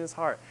sown in his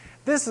heart.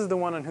 This is the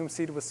one on whom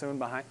seed was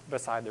sown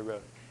beside the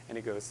road." And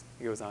he goes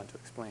on to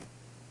explain.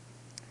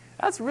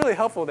 That's really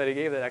helpful that he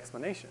gave that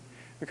explanation,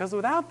 because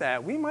without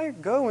that, we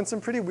might go in some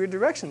pretty weird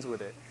directions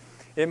with it.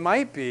 It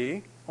might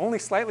be only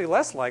slightly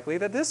less likely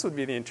that this would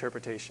be the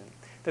interpretation,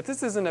 that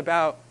this isn't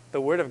about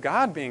the word of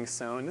God being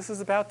sown. This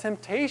is about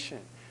temptation.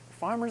 The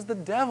farmer's the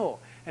devil,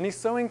 and he's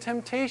sowing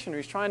temptation, or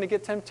he's trying to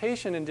get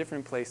temptation in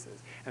different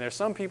places. And there's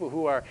some people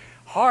who are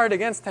hard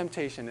against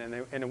temptation,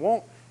 and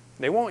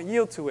they won't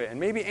yield to it. And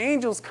maybe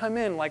angels come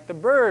in like the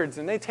birds,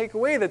 and they take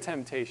away the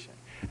temptation.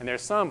 And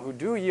there's some who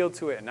do yield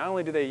to it, and not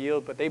only do they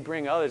yield, but they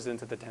bring others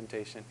into the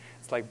temptation.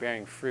 It's like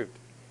bearing fruit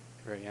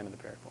at the very end of the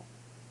parable.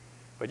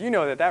 But you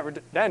know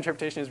that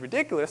interpretation is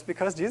ridiculous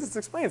because Jesus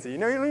explains it. You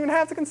know, you don't even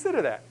have to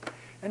consider that.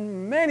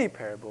 And many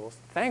parables,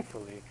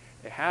 thankfully,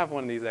 they have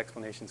one of these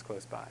explanations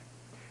close by.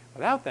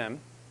 Without them,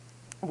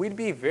 we'd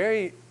be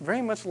very,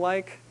 very much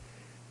like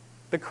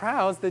the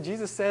crowds that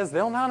Jesus says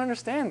they'll not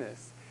understand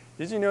this.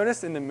 Did you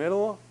notice in the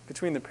middle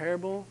between the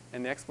parable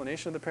and the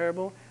explanation of the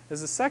parable,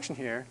 there's a section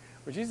here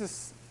where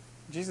Jesus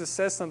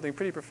says something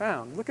pretty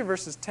profound. Look at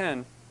verses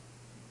 10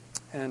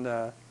 and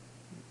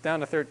down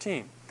to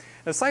 13.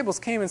 The disciples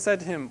came and said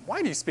to him,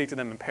 "Why do you speak to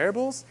them in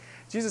parables?"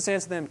 Jesus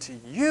answered them, "To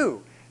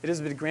you it has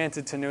been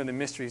granted to know the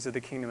mysteries of the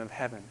kingdom of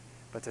heaven,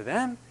 but to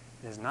them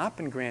it has not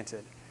been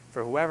granted.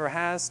 For whoever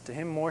has, to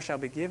him more shall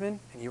be given,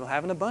 and he will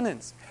have an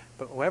abundance.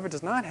 But whoever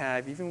does not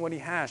have, even what he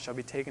has shall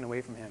be taken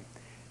away from him.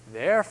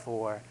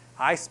 Therefore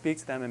I speak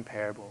to them in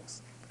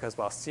parables, because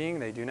while seeing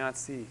they do not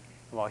see,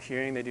 and while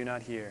hearing they do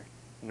not hear,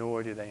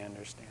 nor do they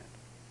understand."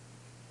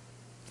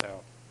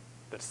 So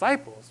the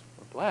disciples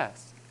were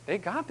blessed. They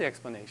got the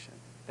explanation.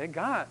 They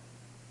got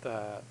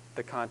the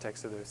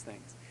context of those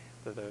things.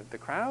 The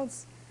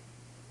crowds,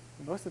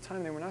 most of the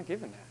time they were not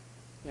given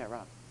that. Yeah,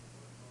 Rob.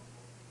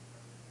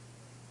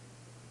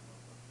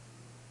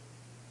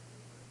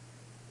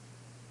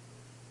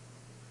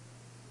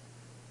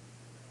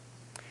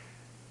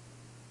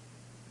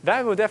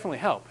 That will definitely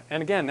help.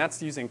 And again,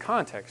 that's using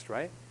context,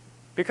 right?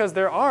 Because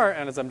there are,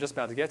 and as I'm just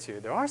about to get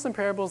to, there are some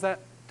parables that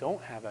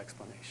don't have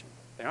explanation.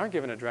 They aren't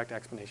given a direct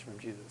explanation from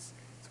Jesus.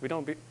 So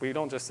we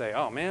don't just say,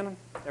 "Oh man,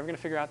 I'm never going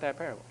to figure out that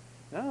parable."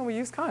 No, we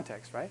use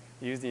context, right?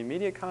 We use the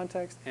immediate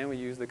context, and we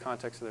use the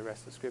context of the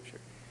rest of Scripture.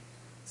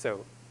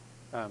 So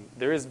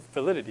there is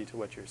validity to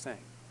what you're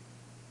saying.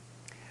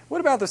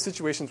 What about the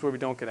situations where we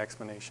don't get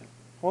explanation?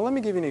 Well, let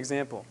me give you an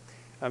example.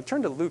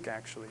 Turn to Luke,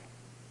 actually.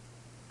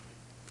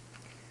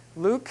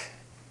 Luke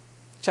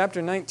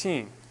chapter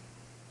 19.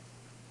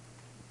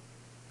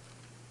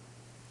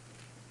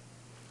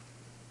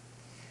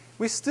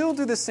 We still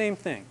do the same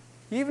thing.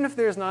 Even if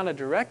there's not a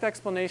direct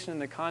explanation in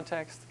the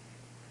context,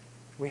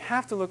 we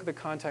have to look at the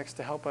context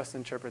to help us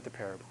interpret the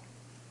parable.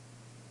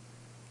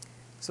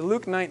 So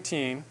Luke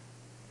 19,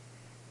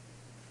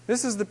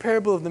 this is the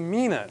parable of the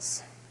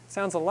minas.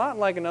 Sounds a lot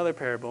like another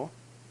parable.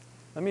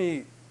 Let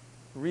me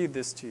read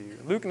this to you.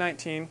 Luke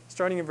 19,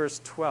 starting in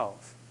verse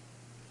 12.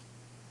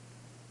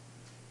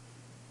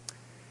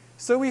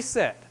 "So he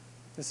said,"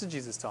 this is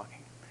Jesus talking,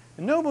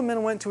 "a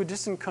nobleman went to a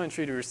distant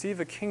country to receive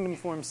a kingdom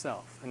for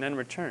himself, and then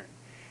return.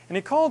 And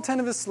he called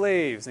 10 of his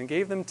slaves and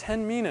gave them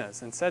 10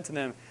 minas, and said to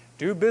them,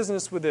 'Do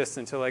business with this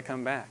until I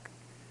come back.'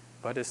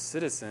 But his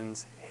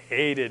citizens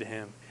hated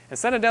him and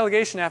sent a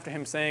delegation after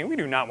him, saying, 'We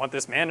do not want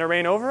this man to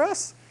reign over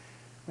us.'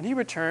 When he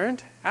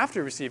returned,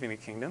 after receiving the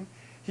kingdom,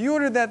 he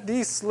ordered that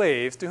these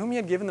slaves, to whom he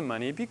had given the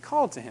money, be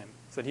called to him,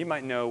 so that he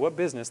might know what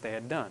business they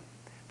had done.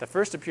 The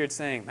first appeared,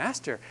 saying,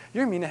 'Master,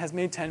 your mina has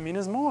made 10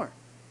 minas more.'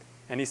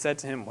 And he said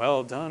to him,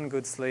 'Well done,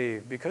 good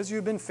slave. Because you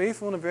have been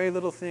faithful in a very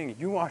little thing,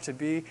 you are to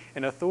be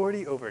in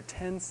authority over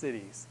 10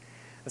 cities.'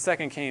 The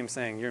second came,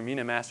 saying, 'Your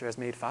mina master has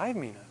made 5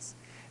 minas.'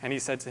 And he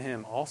said to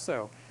him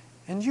also,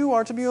 'And you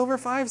are to be over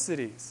 5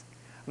 cities.'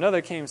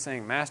 Another came,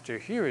 saying, 'Master,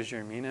 here is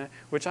your mina,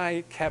 which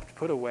I kept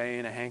put away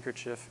in a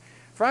handkerchief.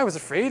 For I was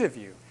afraid of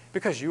you,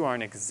 because you are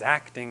an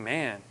exacting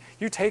man.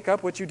 You take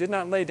up what you did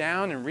not lay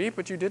down, and reap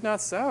what you did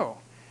not sow.'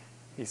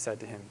 He said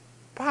to him,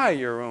 'By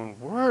your own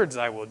words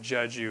I will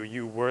judge you,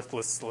 you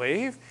worthless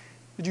slave.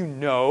 Did you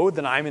know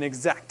that I am an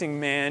exacting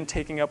man,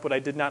 taking up what I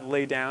did not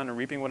lay down and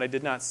reaping what I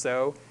did not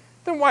sow?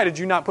 Then why did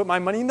you not put my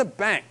money in the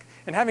bank?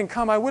 And having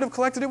come, I would have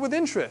collected it with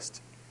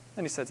interest.'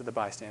 Then he said to the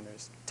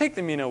bystanders, 'Take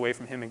the mina away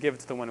from him and give it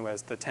to the one who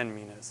has the 10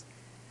 minas.'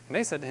 And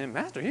they said to him,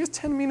 'Master, he has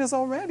 10 minas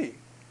already.'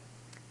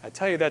 I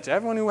tell you that to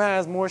everyone who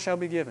has, more shall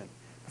be given.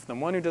 But from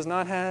the one who does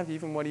not have,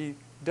 even what he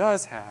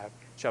does have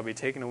shall be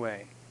taken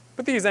away.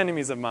 But these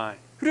enemies of mine,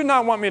 who did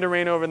not want me to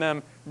reign over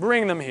them,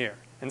 bring them here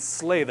and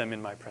slay them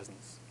in my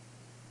presence.'"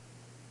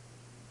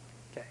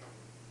 Okay.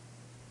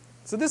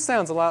 So this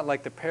sounds a lot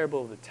like the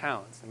parable of the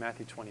talents in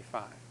Matthew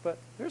 25, but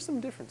there's some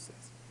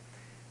differences.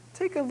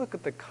 Take a look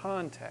at the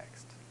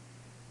context.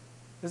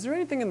 Is there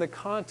anything in the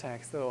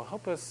context that will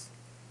help us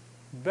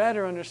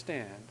better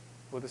understand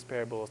what this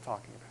parable is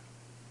talking about?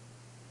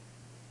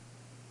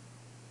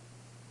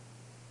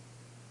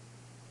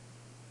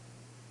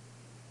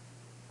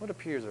 What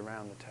appears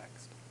around the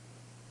text?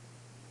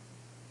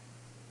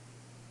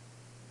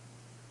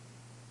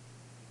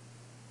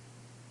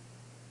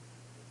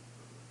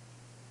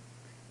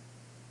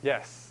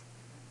 Yes.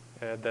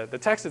 The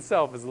text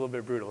itself is a little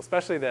bit brutal,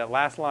 especially that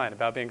last line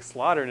about being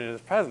slaughtered in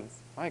his presence.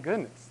 My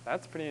goodness,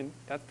 that's pretty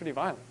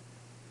violent.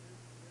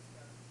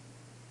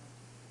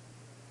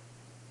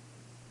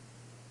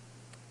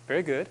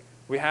 Very good.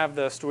 We have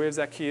the story of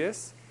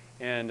Zacchaeus,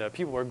 and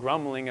people were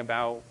grumbling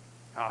about,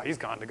 "Oh, he's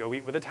gone to go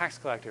eat with a tax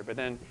collector." But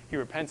then he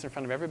repents in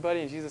front of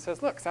everybody, and Jesus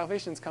says, "Look,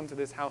 salvation's come to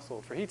this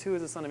household, for he too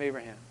is a son of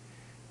Abraham."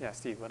 Yeah,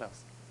 Steve, what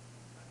else?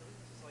 I believe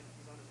it's just like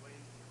he's on his way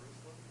into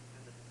Jerusalem,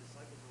 and the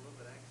disciples are a little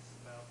bit anxious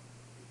about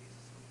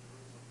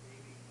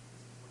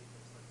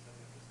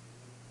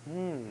Hmm.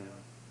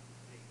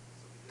 Hey,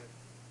 this will be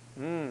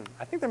good.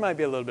 I think there might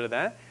be a little bit of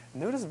that.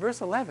 Notice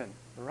verse 11.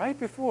 Right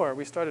before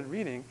we started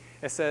reading,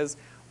 it says,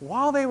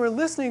 while they were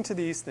listening to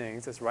these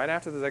things, it's right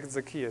after the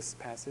Zacchaeus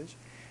passage,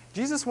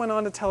 Jesus went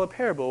on to tell a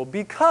parable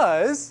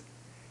because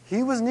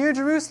he was near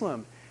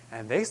Jerusalem,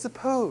 and they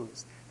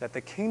supposed that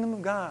the kingdom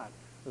of God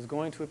was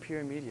going to appear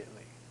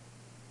immediately.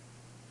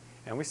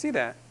 And we see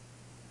that.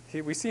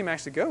 We see him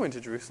actually go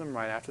into Jerusalem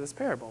right after this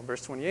parable.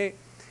 Verse 28,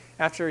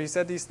 after he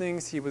said these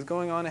things, he was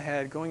going on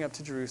ahead, going up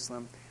to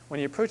Jerusalem. When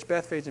he approached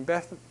Bethphage and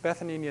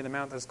Bethany near the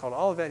mount that is called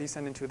Olivet, he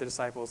sent in two of the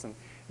disciples, and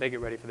they get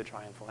ready for the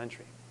triumphal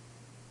entry.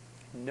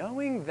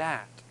 Knowing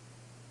that,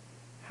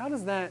 how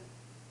does that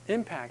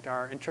impact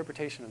our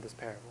interpretation of this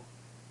parable?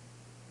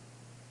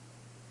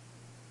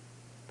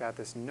 About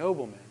this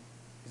nobleman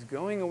who's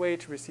going away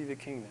to receive the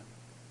kingdom,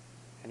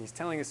 and he's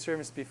telling his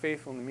servants to be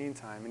faithful in the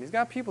meantime, and he's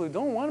got people who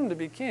don't want him to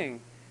be king,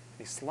 and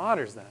he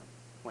slaughters them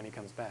when he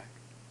comes back.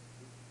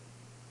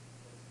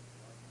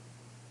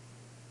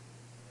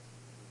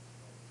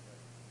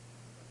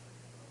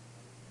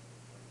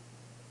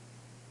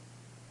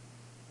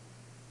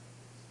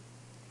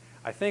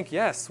 I think,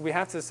 yes, we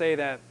have to say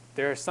that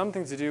there's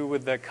something to do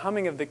with the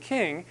coming of the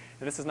king,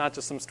 and this is not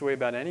just some story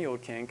about any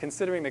old king,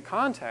 considering the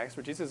context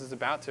where Jesus is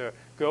about to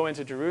go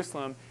into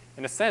Jerusalem,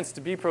 in a sense, to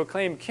be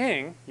proclaimed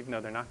king, even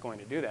though they're not going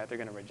to do that, they're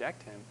going to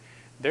reject him.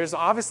 There's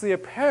obviously a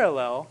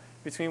parallel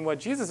between what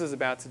Jesus is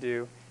about to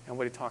do and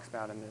what he talks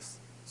about in this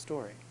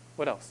story.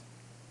 What else?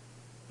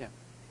 Yeah.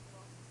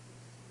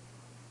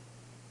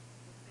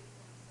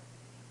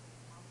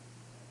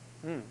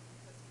 Hmm.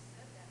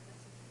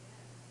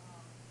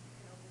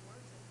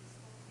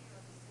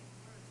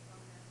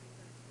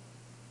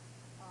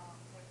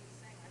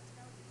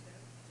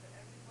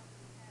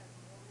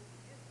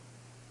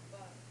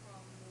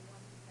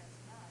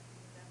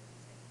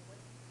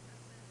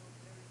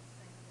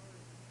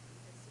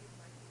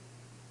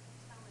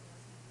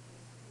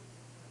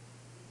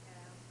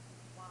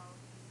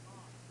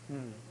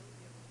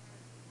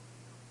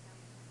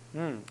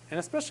 And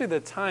especially the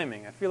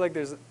timing. I feel like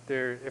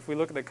if we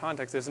look at the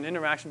context, there's an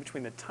interaction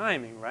between the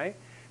timing, right?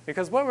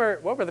 Because what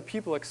were the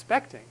people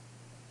expecting?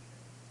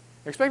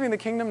 They're expecting the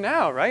kingdom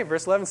now, right?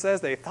 Verse 11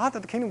 says they thought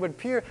that the kingdom would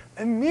appear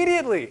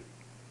immediately.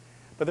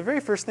 But the very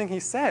first thing he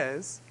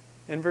says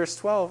in verse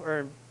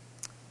 12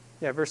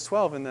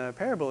 in the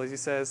parable is he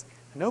says,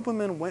 a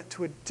nobleman went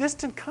to a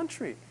distant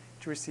country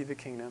to receive the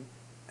kingdom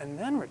and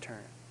then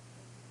return.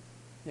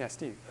 Yeah,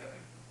 Steve. Yeah,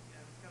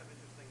 it's kind of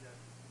interesting that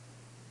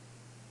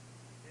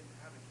they didn't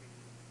have a king,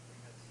 they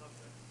had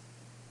subjects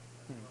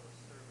as well as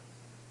servants,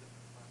 and there's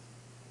different classes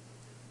of people.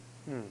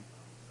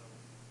 So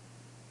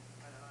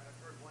I've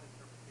heard one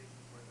interpretation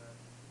where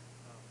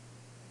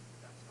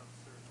that's how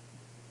certain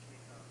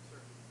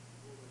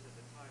rulers at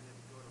the time they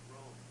would go to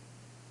Rome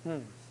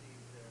to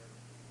receive their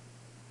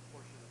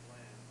portion of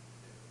land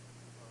to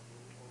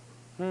rule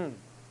over.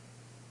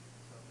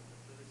 So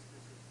this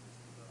is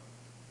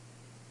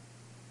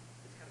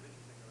it's kind of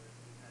interesting though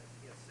that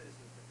he has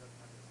citizens that doesn't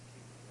have this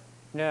kingdom yet.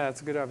 Yeah,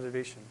 that's a good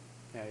observation.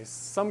 Yeah, he's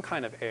some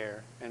kind of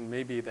heir, and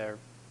maybe the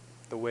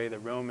way the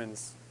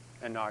Romans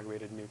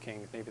inaugurated new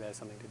kings, maybe that has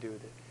something to do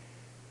with it.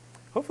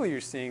 Hopefully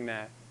you're seeing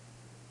that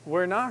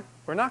we're not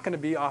going to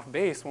be off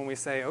base when we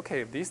say,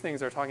 okay, these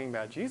things are talking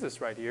about Jesus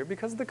right here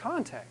because of the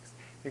context.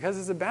 Because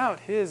it's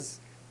about his,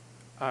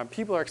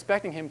 people are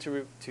expecting him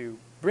to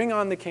bring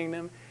on the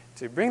kingdom,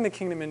 to bring the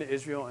kingdom into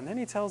Israel, and then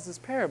he tells this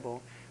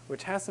parable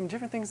which has some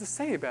different things to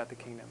say about the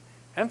kingdom,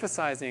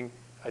 emphasizing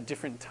a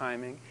different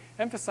timing,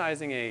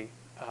 emphasizing a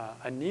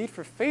need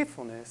for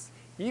faithfulness,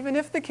 even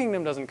if the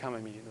kingdom doesn't come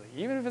immediately,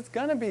 even if it's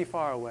going to be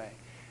far away.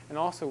 And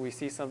also we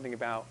see something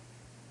about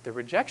the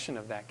rejection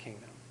of that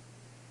kingdom.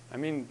 I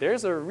mean,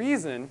 there's a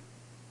reason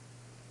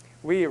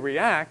we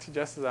react,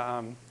 just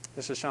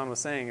as Sean was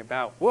saying,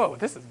 about, whoa,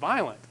 this is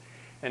violent.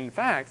 And in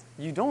fact,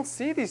 you don't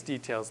see these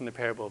details in the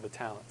parable of the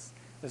talents.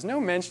 There's no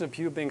mention of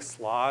people being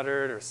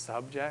slaughtered or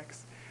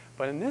subjects.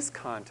 But in this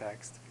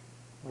context,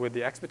 with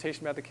the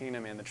expectation about the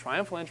kingdom and the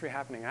triumphal entry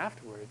happening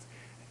afterwards,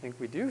 I think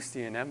we do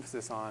see an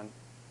emphasis on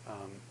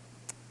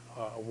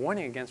a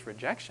warning against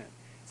rejection.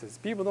 It says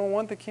people don't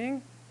want the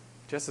king,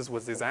 just as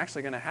what is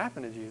actually going to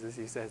happen to Jesus.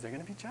 He says they're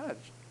going to be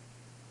judged.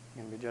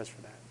 They're going to be judged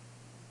for that.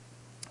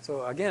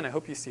 So again, I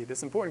hope you see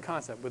this important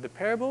concept. With the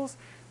parables,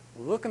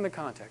 look in the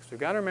context. We've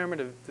got to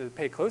remember to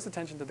pay close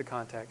attention to the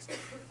context.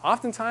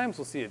 Oftentimes,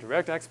 we'll see a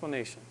direct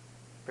explanation.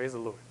 Praise the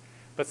Lord.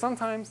 But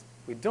sometimes,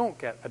 we don't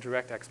get a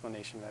direct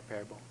explanation of that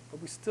parable.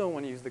 But we still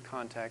want to use the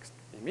context,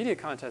 the immediate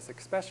context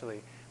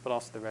especially, but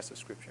also the rest of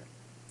Scripture.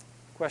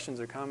 Questions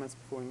or comments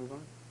before we move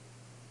on?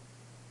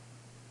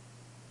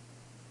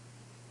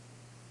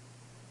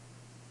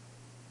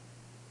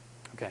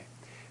 Okay.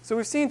 So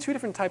we've seen two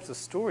different types of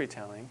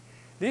storytelling.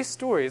 These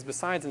stories,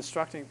 besides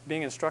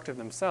being instructive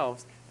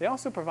themselves, they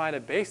also provide a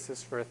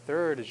basis for a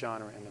third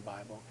genre in the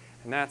Bible,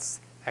 and that's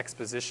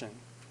exposition.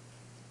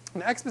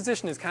 And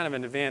exposition is kind of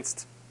an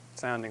advanced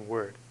sounding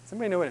word. Does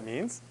anybody know what it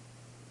means?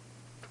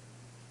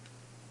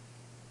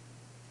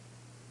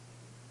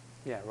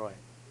 Yeah, Roy.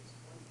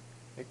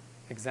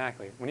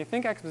 Exactly. When you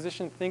think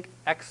exposition, think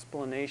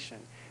explanation.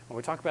 When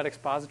we talk about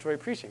expository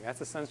preaching, that's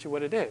essentially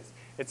what it is.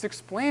 It's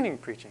explaining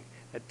preaching.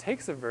 It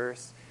takes a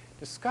verse,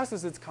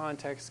 discusses its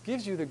context,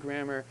 gives you the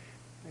grammar,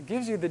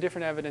 gives you the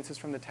different evidences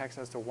from the text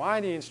as to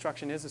why the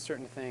instruction is a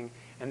certain thing,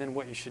 and then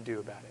what you should do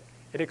about it.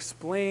 It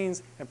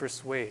explains and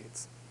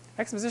persuades.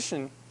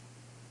 Exposition,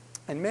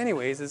 in many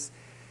ways, is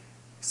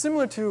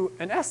similar to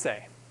an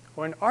essay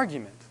or an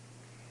argument.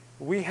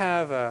 We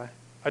have a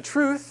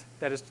truth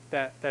that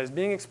is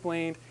being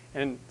explained,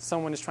 and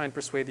someone is trying to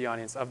persuade the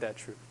audience of that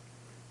truth.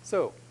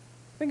 So,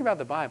 think about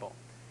the Bible.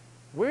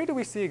 Where do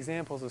we see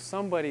examples of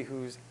somebody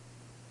who's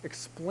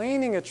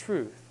explaining a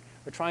truth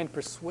or trying to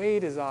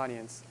persuade his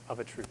audience of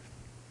a truth?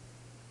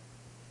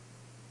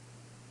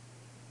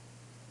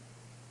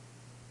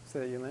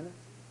 Say that, Yelena?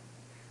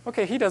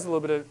 Okay, he does a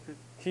little bit of,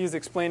 he's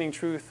explaining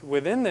truth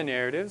within the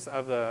narratives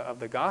of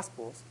the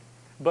Gospels,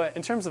 but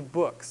in terms of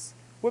books,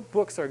 what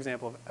books are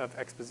examples of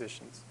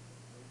expositions?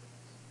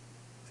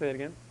 Say that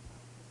again?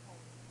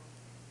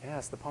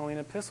 Yes, the Pauline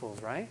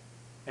epistles, right?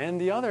 And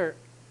the other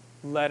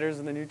letters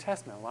in the New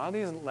Testament. A lot of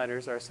these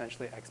letters are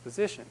essentially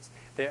expositions.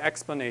 They're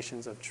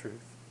explanations of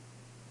truth.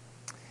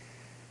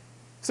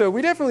 So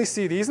we definitely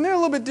see these, and they're a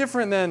little bit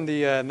different than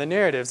the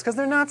narratives because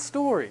they're not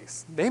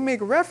stories. They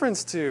make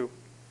reference to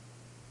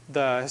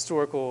the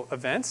historical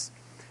events,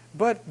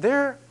 but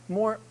they're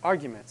more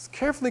arguments,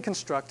 carefully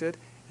constructed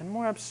and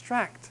more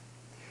abstract.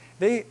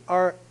 They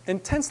are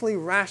intensely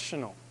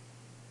rational.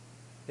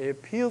 They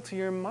appeal to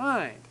your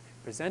mind,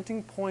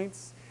 presenting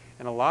points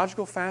in a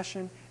logical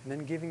fashion and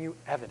then giving you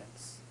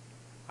evidence,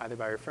 either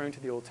by referring to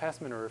the Old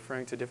Testament or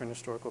referring to different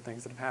historical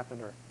things that have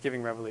happened or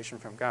giving revelation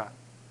from God.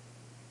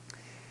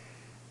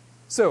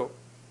 So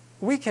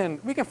we can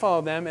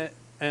follow them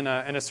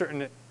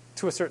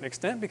to a certain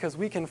extent because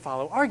we can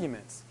follow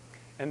arguments.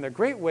 And the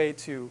great way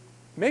to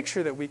make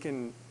sure that we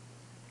can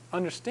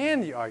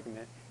understand the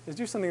argument is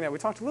do something that we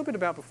talked a little bit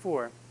about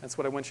before. That's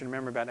what I want you to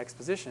remember about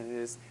exposition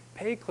is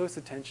pay close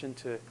attention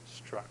to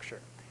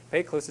structure.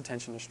 Pay close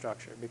attention to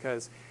structure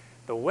because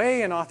the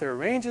way an author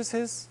arranges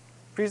his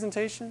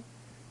presentation,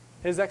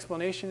 his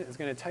explanation is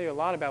going to tell you a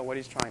lot about what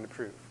he's trying to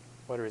prove.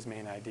 What are his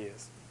main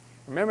ideas?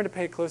 Remember to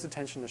pay close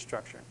attention to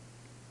structure.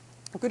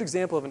 A good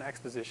example of an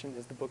exposition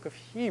is the book of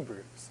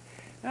Hebrews.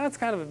 Now, that's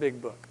kind of a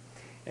big book.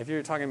 If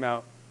you're talking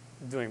about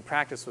doing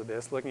practice with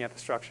this, looking at the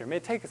structure, it may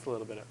take us a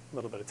little bit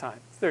of time.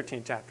 It's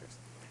 13 chapters.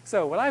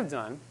 So what I've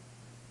done,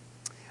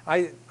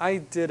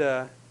 I did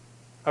a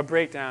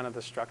breakdown of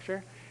the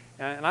structure,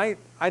 and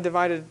I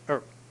divided,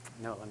 or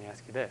no, let me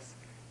ask you this,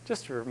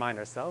 just to remind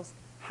ourselves,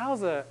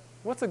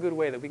 what's a good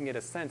way that we can get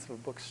a sense of a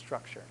book's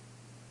structure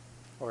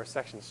or a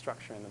section's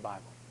structure in the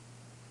Bible?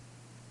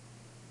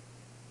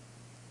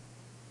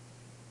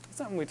 It's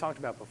something we talked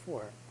about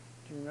before.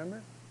 Do you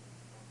remember?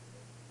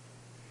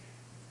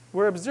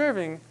 We're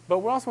observing, but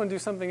we also want to do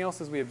something else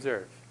as we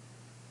observe.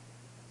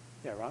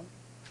 Yeah, Rob?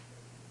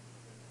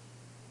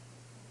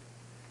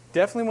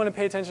 Definitely want to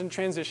pay attention to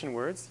transition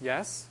words,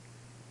 yes.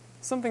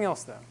 Something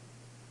else, though.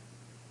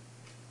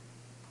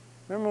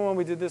 Remember when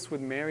we did this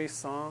with Mary's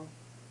song?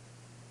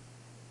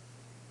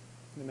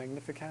 The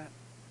Magnificat?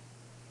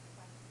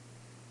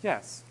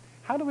 Yes.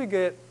 How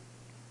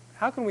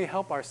can we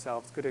help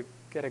ourselves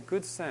get a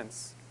good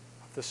sense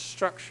of the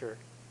structure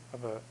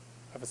of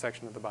a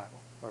section of the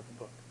Bible or of a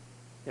book?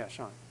 Yeah,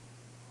 Sean.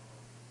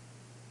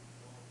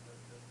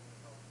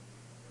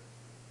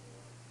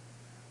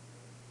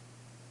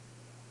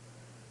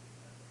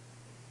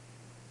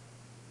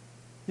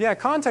 Yeah,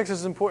 context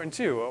is important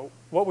too.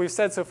 What we've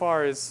said so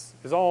far is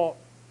all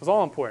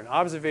important.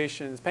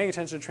 Observations, paying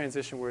attention to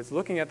transition words,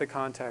 looking at the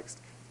context.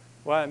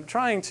 What I'm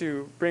trying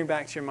to bring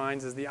back to your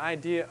minds is the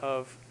idea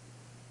of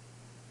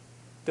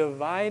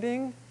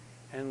dividing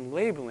and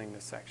labeling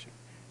this section.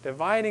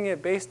 Dividing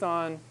it based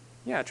on,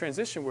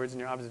 transition words in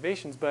your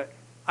observations, but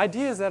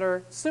ideas that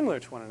are similar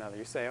to one another.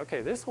 You say,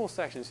 okay, this whole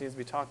section seems to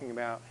be talking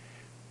about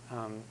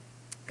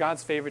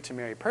God's favor to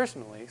Mary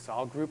personally, so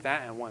I'll group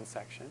that in one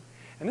section.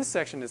 And this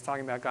section is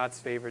talking about God's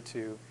favor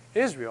to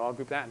Israel. I'll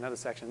group that in another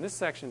section. This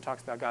section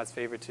talks about God's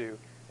favor to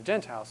the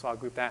Gentiles, so I'll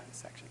group that in a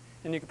section.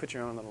 And you can put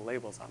your own little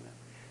labels on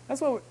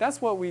them. That's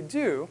what we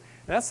do.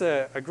 And that's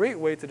a great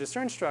way to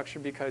discern structure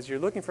because you're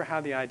looking for how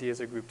the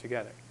ideas are grouped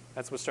together.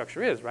 That's what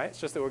structure is, right?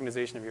 It's just the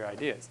organization of your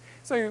ideas.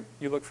 So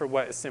you look for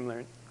what is similar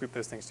and group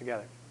those things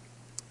together.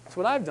 So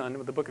what I've done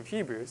with the book of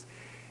Hebrews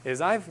is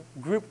I've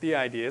grouped the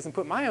ideas and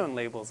put my own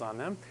labels on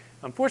them.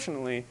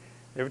 Unfortunately,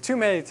 there were too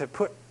many to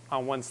put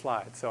on one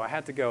slide, so I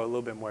had to go a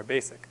little bit more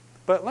basic.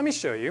 But let me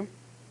show you.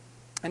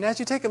 And as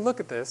you take a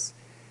look at this,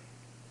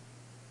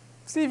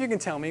 see if you can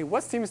tell me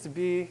what seems to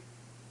be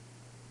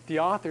the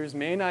author's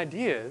main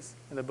ideas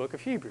in the book of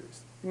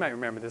Hebrews. You might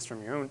remember this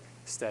from your own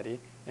study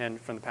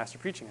and from the pastor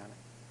preaching on it.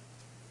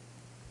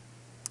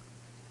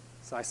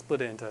 So I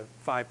split it into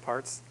 5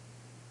 parts.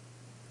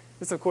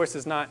 This, of course,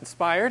 is not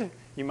inspired.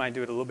 You might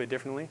do it a little bit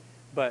differently,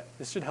 but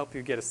this should help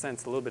you get a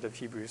sense, a little bit of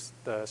Hebrews,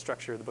 the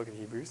structure of the book of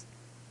Hebrews.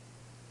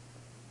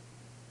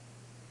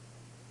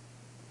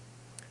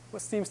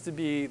 What seems to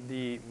be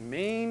the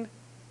main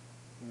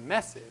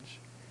message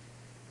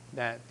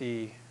that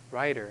the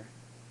writer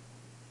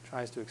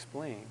tries to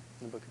explain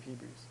in the book of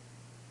Hebrews.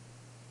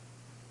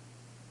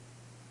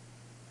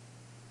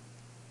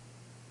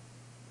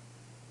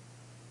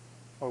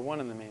 Or one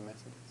of the main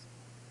messages.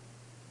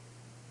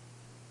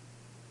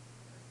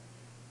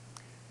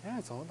 Yeah,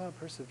 it's all about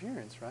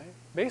perseverance, right?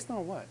 Based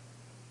on what?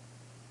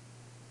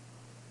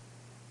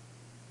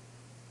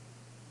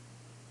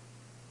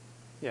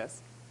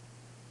 Yes.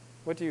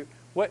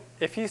 What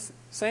if he's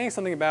saying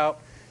something about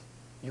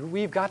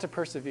we've got to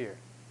persevere?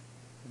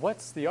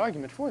 What's the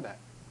argument for that?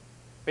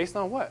 Based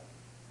on what?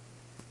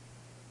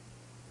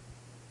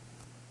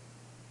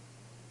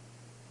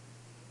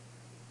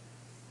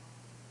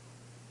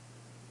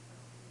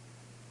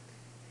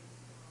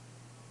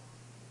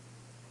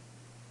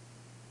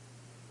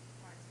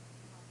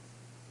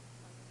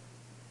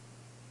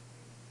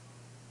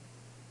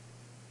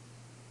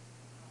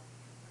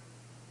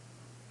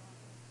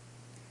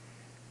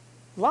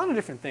 A lot of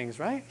different things,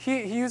 right?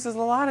 He uses a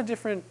lot of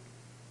different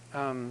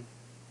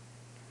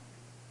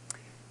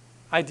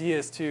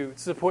ideas to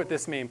support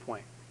this main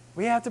point.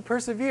 We have to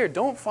persevere.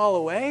 Don't fall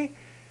away.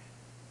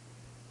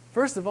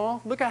 First of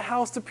all, look at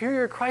how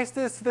superior Christ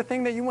is to the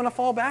thing that you want to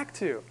fall back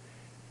to.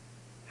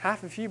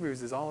 Half of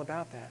Hebrews is all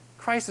about that.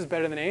 Christ is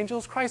better than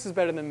angels. Christ is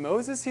better than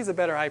Moses. He's a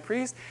better high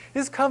priest.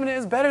 His covenant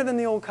is better than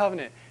the old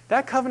covenant.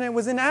 That covenant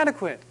was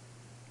inadequate.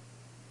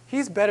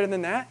 He's better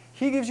than that.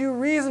 He gives you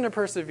reason to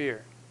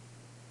persevere.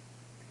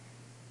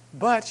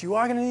 But you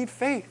are going to need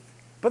faith.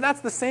 But that's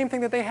the same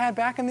thing that they had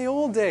back in the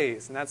old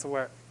days. And that's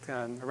where,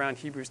 around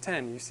Hebrews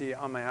 10, you see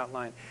on my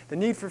outline, the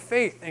need for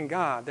faith in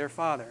God, their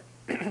Father.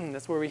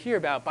 That's where we hear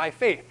about, by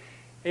faith,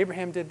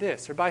 Abraham did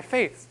this. Or by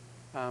faith,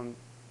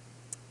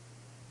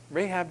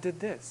 Rahab did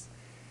this.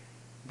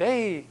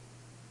 They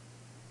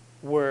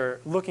were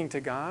looking to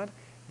God.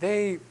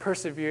 They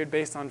persevered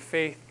based on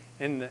faith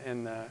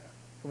in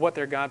what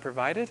their God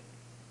provided.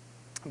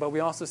 But we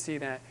also see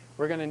that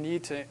we're going to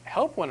need to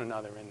help one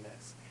another in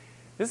this.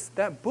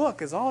 That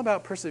book is all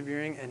about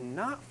persevering and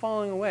not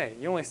falling away.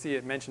 You only see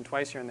it mentioned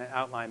twice here in the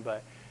outline,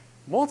 but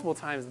multiple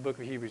times in the book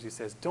of Hebrews he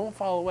says, don't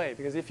fall away,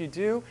 because if you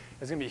do,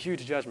 there's going to be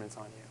huge judgments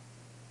on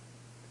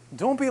you.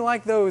 Don't be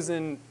like those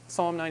in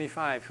Psalm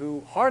 95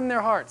 who harden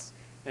their hearts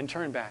and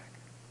turn back.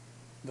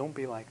 Don't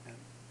be like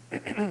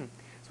them.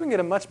 So we can get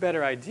a much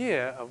better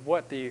idea of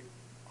what the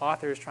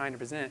author is trying to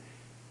present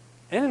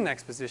in an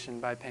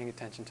exposition by paying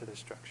attention to the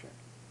structure.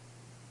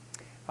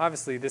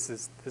 Obviously, this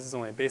is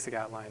only a basic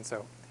outline,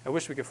 so I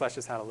wish we could flesh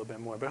this out a little bit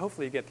more, but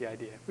hopefully you get the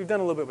idea. We've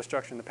done a little bit with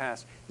structure in the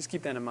past. Just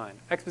keep that in mind.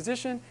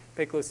 Exposition,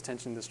 pay close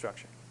attention to the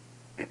structure.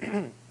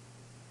 All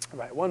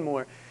right, one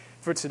more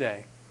for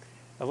today.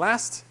 The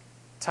last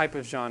type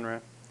of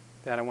genre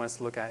that I want us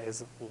to look at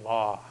is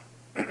law.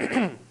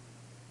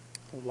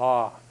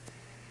 Law.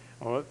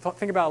 Well,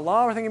 think about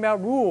law, we're thinking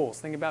about rules,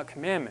 think about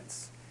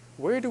commandments.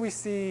 Where do we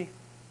see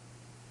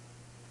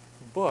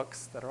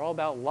books that are all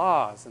about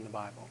laws in the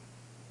Bible?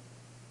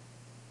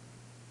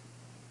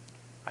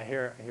 I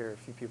hear a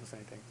few people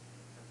saying things.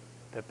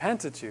 The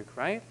Pentateuch,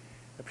 right?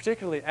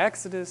 Particularly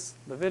Exodus,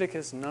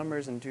 Leviticus,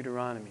 Numbers, and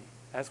Deuteronomy.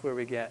 That's where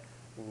we get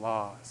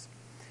laws.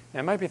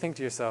 Now, you might be thinking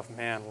to yourself,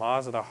 man,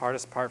 laws are the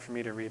hardest part for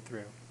me to read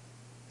through.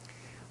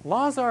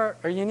 Laws are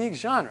a unique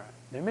genre.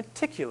 They're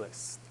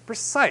meticulous,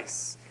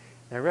 precise,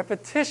 they're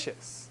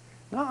repetitious,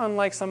 not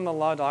unlike some of the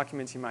law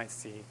documents you might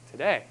see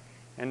today.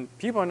 And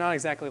people are not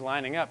exactly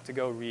lining up to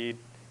go read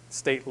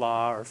state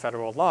law or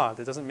federal law.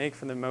 That doesn't make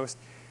for the most,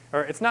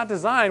 or it's not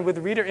designed with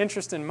reader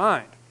interest in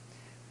mind.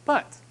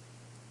 But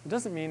it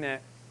doesn't mean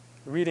that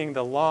reading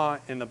the law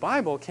in the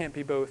Bible can't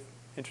be both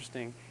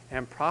interesting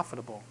and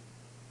profitable.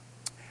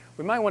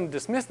 We might want to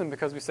dismiss them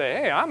because we say,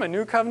 hey, I'm a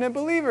new covenant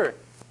believer.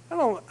 I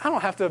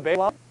don't have to obey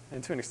law.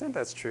 And to an extent,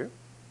 that's true.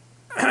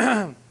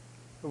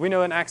 We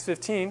know in Acts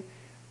 15,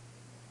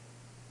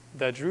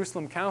 the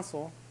Jerusalem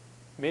Council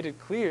made it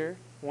clear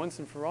once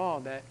and for all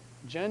that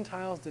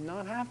Gentiles did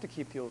not have to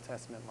keep the Old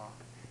Testament law.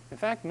 In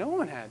fact, no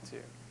one had to.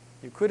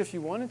 You could if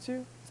you wanted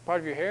to. It's part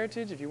of your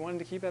heritage. If you wanted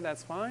to keep that,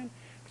 that's fine.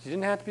 But you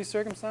didn't have to be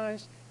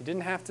circumcised. You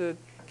didn't have to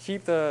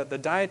keep the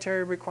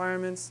dietary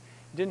requirements.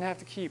 You didn't have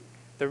to keep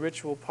the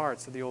ritual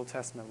parts of the Old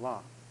Testament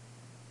law.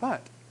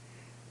 But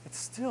it's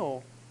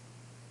still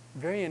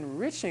very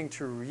enriching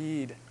to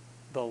read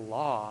the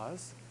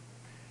laws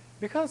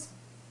because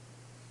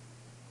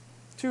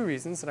two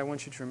reasons that I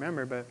want you to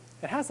remember, but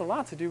it has a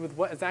lot to do with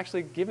what is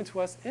actually given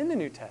to us in the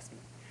New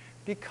Testament.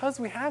 Because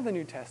we have the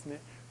New Testament,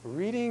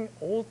 reading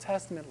Old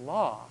Testament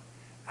law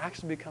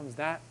actually becomes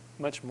that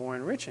much more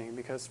enriching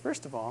because,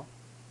 first of all,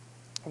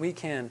 we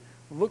can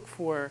look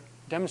for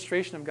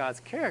demonstration of God's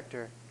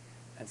character,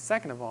 and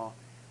second of all,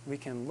 we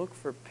can look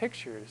for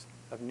pictures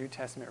of New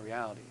Testament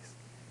realities.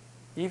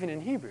 Even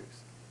in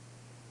Hebrews,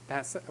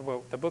 that's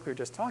the book we were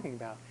just talking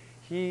about,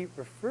 he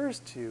refers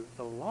to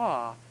the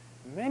law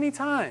many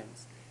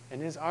times in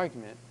his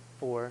argument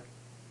for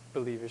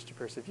believers to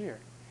persevere.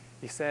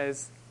 He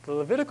says the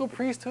Levitical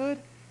priesthood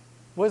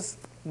was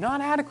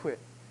not adequate,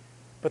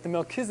 but the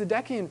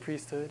Melchizedekian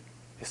priesthood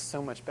is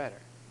so much better.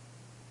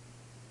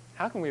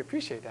 how can we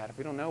appreciate that if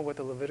we don't know what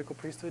the Levitical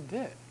priesthood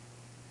did?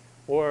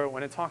 Or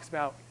when it talks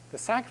about the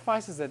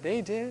sacrifices that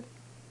they did,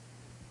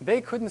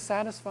 they couldn't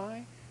satisfy.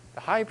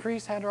 The high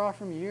priest had to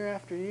offer them year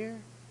after year.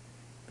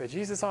 But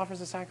Jesus offers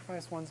a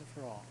sacrifice once and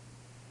for all.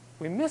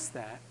 We miss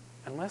that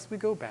unless we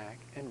go back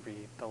and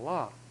read the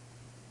law.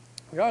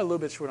 We are a little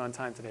bit short on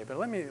time today, but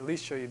let me at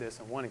least show you this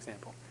in one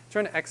example.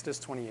 Turn to Exodus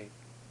 28.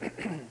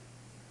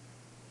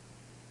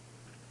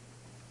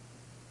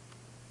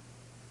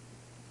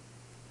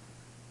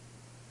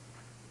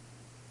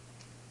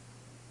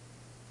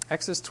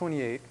 Exodus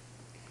 28.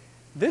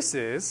 This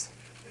is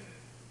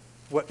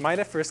what might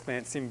at first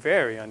glance seem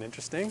very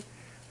uninteresting,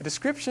 a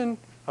description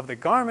of the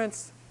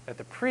garments that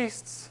the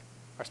priests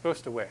are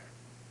supposed to wear,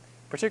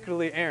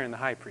 particularly Aaron, the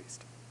high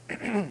priest.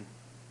 Now,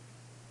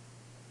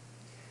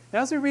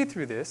 as we read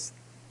through this,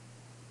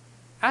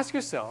 ask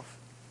yourself,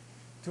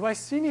 do I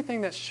see anything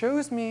that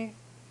shows me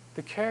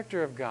the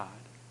character of God?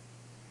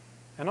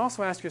 And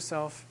also ask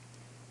yourself,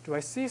 do I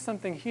see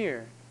something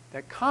here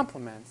that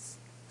complements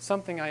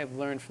something I have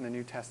learned from the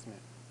New Testament,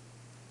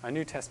 a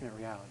New Testament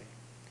reality?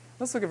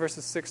 Let's look at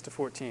verses 6 to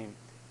 14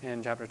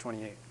 in chapter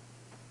 28.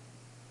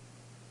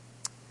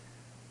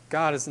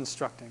 God is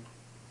instructing.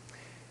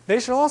 They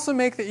shall also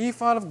make the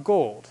ephod of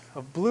gold,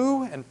 of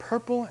blue and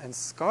purple and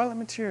scarlet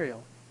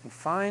material, and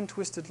fine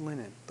twisted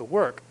linen, the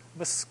work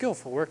of a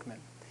skillful workman.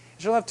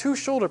 It shall have 2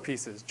 shoulder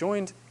pieces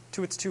joined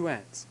to its 2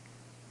 ends,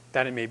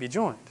 that it may be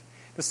joined.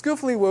 The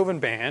skillfully woven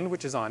band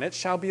which is on it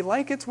shall be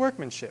like its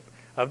workmanship,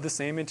 of the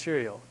same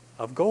material,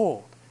 of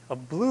gold,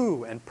 of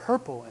blue and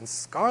purple and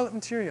scarlet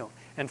material,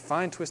 and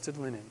fine twisted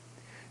linen.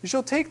 You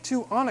shall take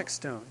 2 onyx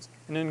stones,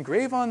 and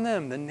engrave on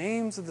them the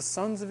names of the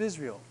sons of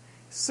Israel,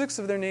 6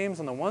 of their names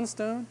on the one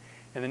stone,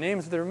 and the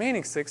names of the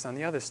remaining 6 on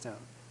the other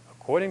stone,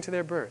 according to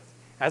their birth.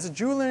 As a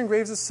jeweler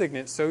engraves a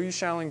signet, so you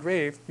shall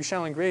engrave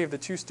the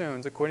 2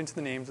 stones according to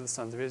the names of the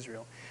sons of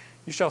Israel.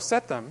 You shall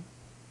set them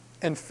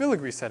in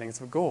filigree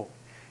settings of gold.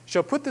 You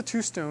shall put the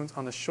 2 stones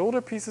on the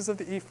shoulder pieces of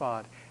the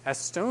ephod as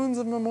stones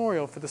of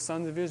memorial for the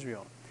sons of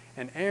Israel.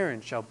 And Aaron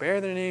shall bear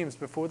their names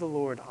before the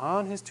Lord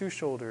on his 2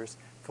 shoulders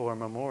for a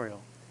memorial.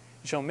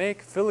 You shall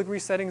make filigree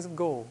settings of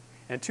gold,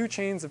 and 2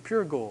 chains of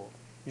pure gold.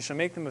 You shall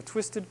make them of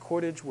twisted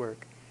cordage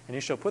work, and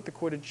you shall put the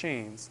corded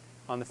chains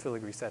on the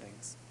filigree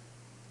settings.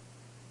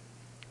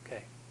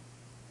 Okay,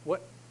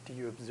 what do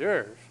you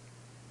observe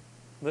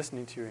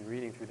listening to and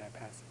reading through that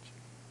passage?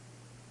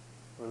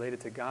 Related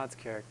to God's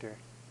character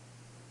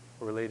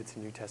or related to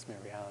New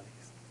Testament realities?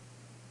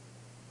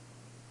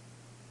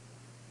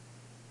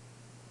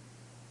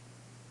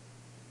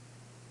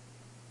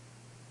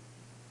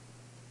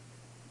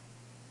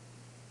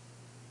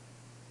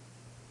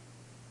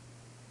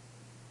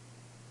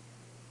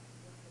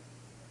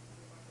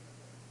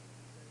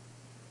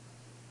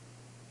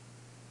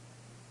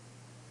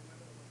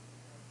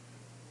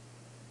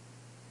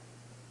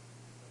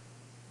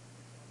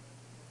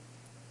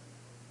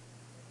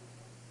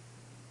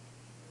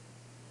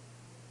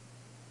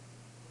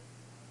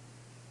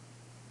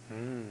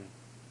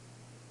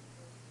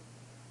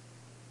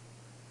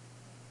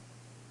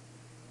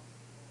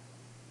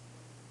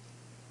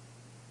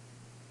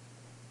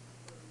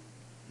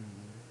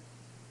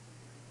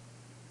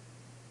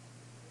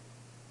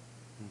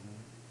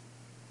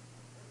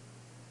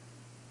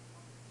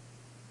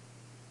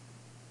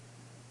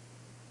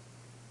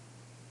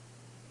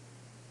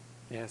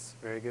 Yes,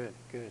 very good,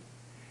 good.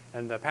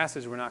 And the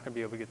passage we're not going to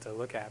be able to get to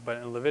look at, but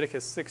in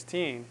Leviticus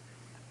 16,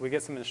 we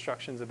get some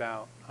instructions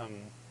about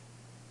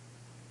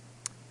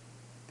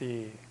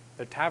the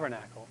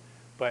tabernacle.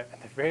 But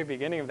at the very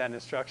beginning of that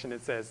instruction,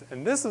 it says,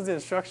 and this is the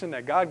instruction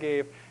that God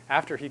gave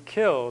after he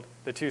killed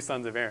the 2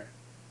 sons of Aaron.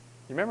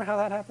 You remember how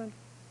that happened?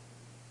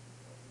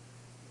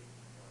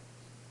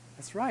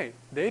 That's right.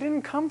 They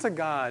didn't come to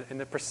God in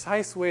the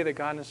precise way that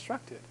God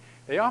instructed.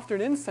 They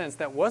offered incense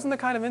that wasn't the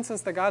kind of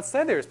incense that God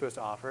said they were supposed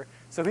to offer,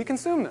 so he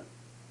consumed them.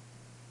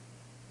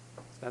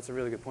 So that's a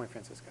really good point,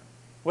 Francisco.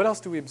 What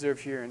else do we observe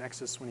here in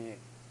Exodus 28?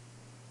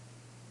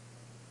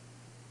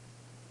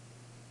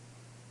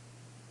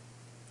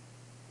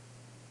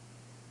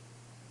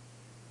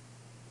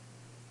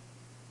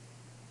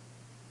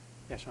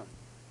 Yeah, Sean.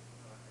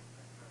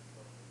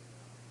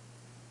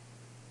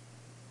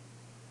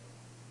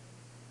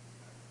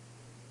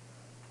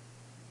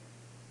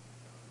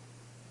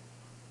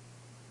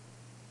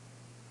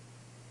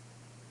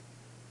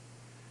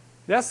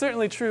 That's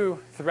certainly true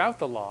throughout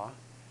the law.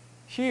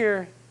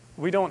 Here,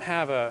 we don't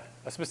have a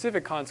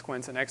specific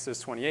consequence in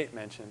Exodus 28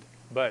 mentioned,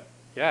 but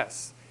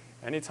yes,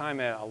 anytime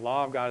a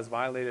law of God is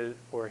violated,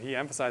 or he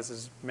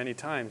emphasizes many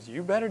times,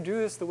 you better do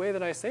this the way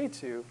that I say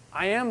to,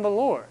 I am the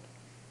Lord.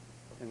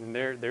 And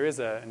there is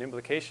an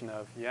implication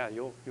of, yeah,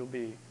 you'll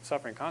be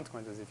suffering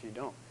consequences if you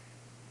don't.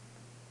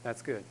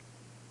 That's good.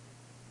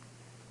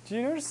 Do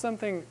you notice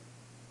something?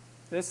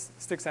 This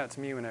sticks out to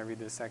me when I read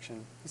this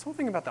section. This whole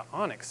thing about the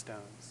onyx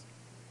stones.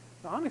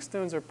 The onyx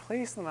stones are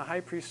placed on the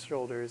high priest's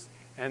shoulders,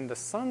 and the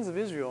sons of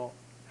Israel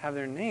have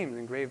their names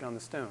engraved on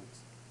the stones.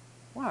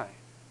 Why?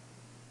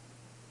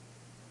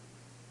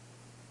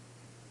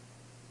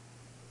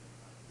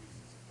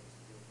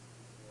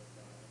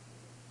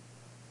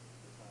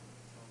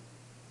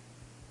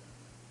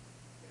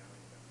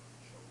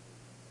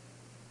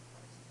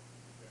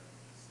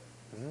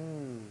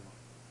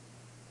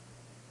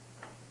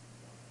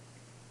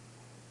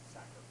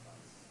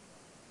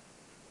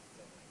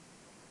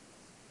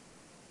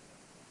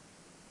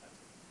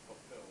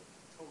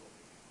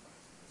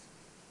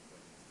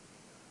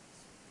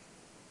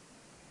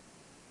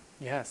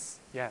 Yes,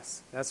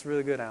 yes. That's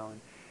really good,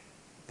 Alan.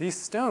 These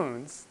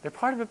stones, they're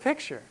part of a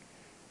picture.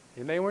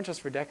 They weren't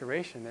just for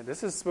decoration.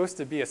 This is supposed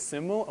to be a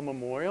symbol, a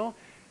memorial.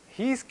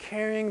 He's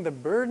carrying the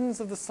burdens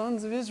of the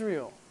sons of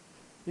Israel.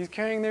 He's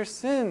carrying their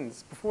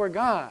sins before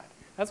God.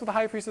 That's what the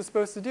high priest is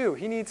supposed to do.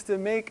 He needs to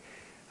make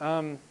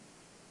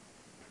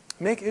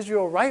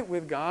Israel right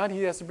with God.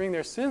 He has to bring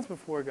their sins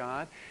before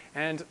God.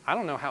 And I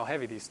don't know how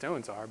heavy these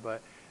stones are,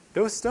 but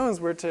those stones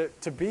were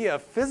to be a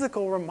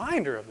physical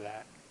reminder of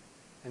that.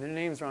 And their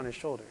names are on his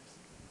shoulders.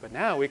 But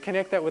now we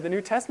connect that with the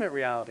New Testament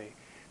reality.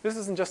 This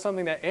isn't just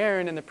something that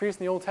Aaron and the priests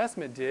in the Old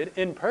Testament did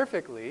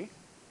imperfectly.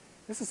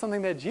 This is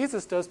something that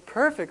Jesus does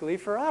perfectly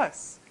for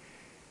us.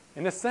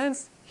 In a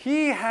sense,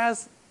 he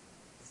has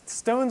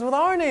stones with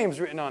our names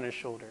written on his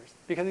shoulders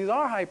because he's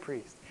our high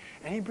priest.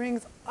 And he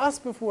brings us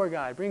before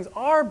God, brings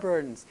our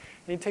burdens,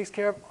 and he takes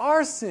care of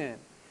our sin,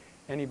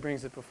 and he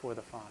brings it before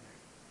the Father.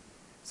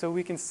 So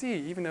we can see,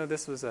 even though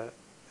this was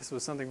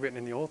something written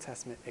in the Old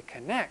Testament, it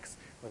connects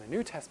with a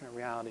New Testament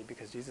reality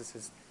because Jesus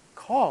is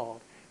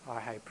called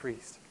our high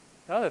priest.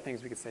 The other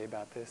things we could say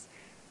about this,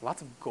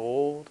 lots of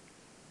gold,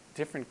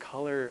 different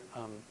color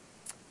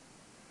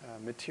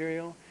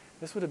material.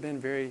 This would have been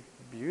very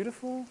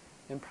beautiful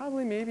and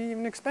probably maybe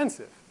even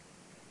expensive.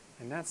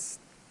 And that's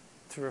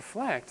to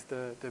reflect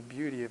the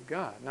beauty of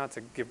God. Not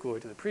to give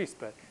glory to the priest,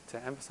 but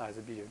to emphasize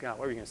the beauty of God.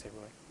 What were you going to say,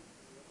 Roy?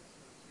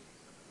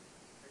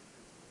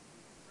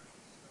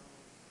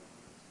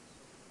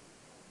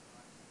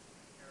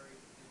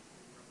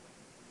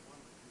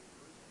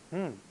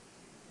 Hmm.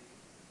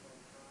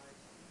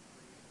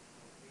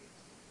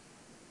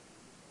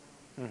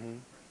 Mm-hmm.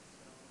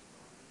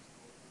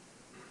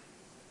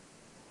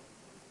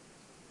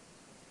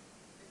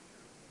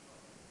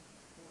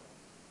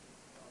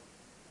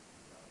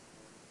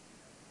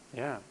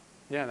 Yeah.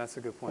 Yeah, that's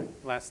a good point.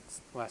 Last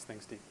thing,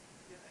 Steve.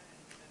 Yeah,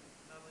 and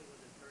not only was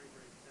it very,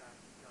 very exact,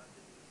 God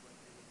didn't just let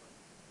anybody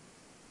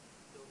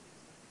build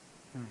these things,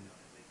 Hmm.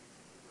 and make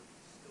these things. They were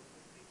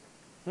skillful people.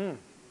 Hmm.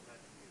 People who had,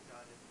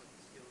 God had put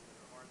the skills in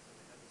their hearts, and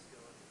they had the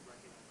skill, and they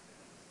recognized they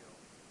had the skill,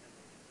 and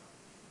they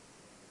accomplished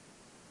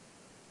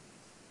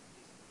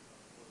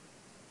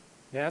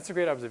these Yeah, that's a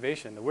great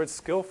observation. The word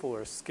skillful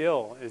or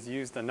skill is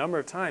used a number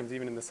of times,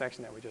 even in the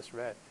section that we just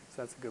read.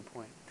 So that's a good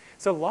point.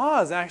 So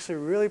law is actually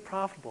really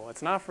profitable.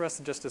 It's not for us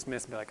to just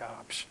dismiss and be like, oh,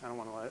 I don't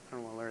want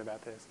to learn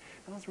about this.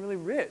 No, it's really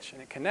rich,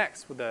 and it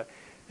connects with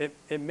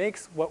it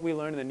makes what we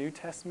learn in the New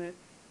Testament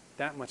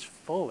that much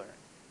fuller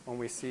when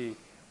we see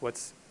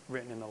what's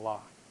written in the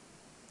law.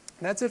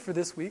 And that's it for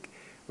this week.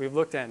 We've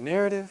looked at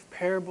narrative,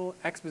 parable,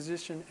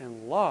 exposition,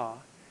 and law.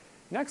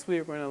 Next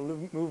week, we're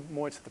going to move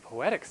more to the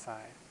poetic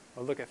side.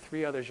 We'll look at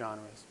 3 other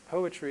genres: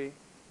 poetry,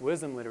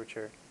 wisdom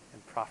literature,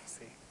 and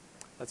prophecy.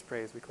 Let's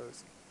pray as we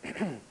close.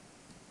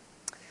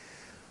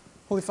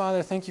 Holy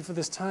Father, thank you for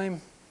this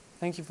time.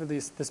 Thank you for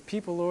this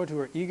people, Lord, who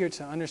are eager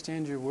to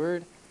understand your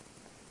word.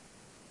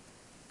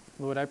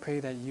 Lord, I pray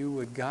that you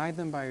would guide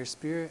them by your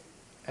Spirit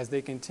as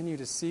they continue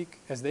to seek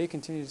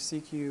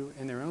you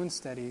in their own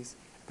studies.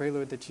 I pray,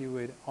 Lord, that you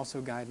would also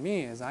guide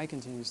me as I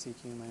continue to seek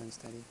you in my own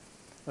study.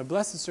 Lord,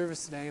 bless the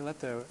service today. Let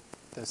the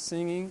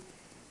singing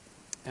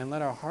and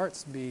let our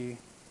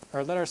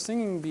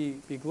singing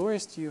be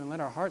glorious to you, and let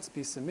our hearts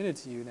be submitted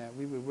to you, that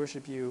we would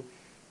worship you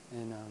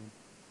in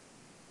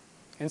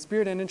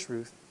spirit and in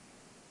truth.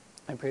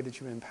 I pray that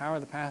you would empower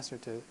the pastor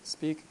to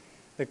speak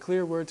the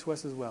clear word to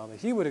us as well, that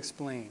he would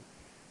explain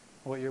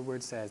what your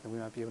word says, that we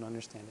might be able to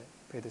understand it.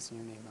 I pray this in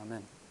your name.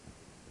 Amen.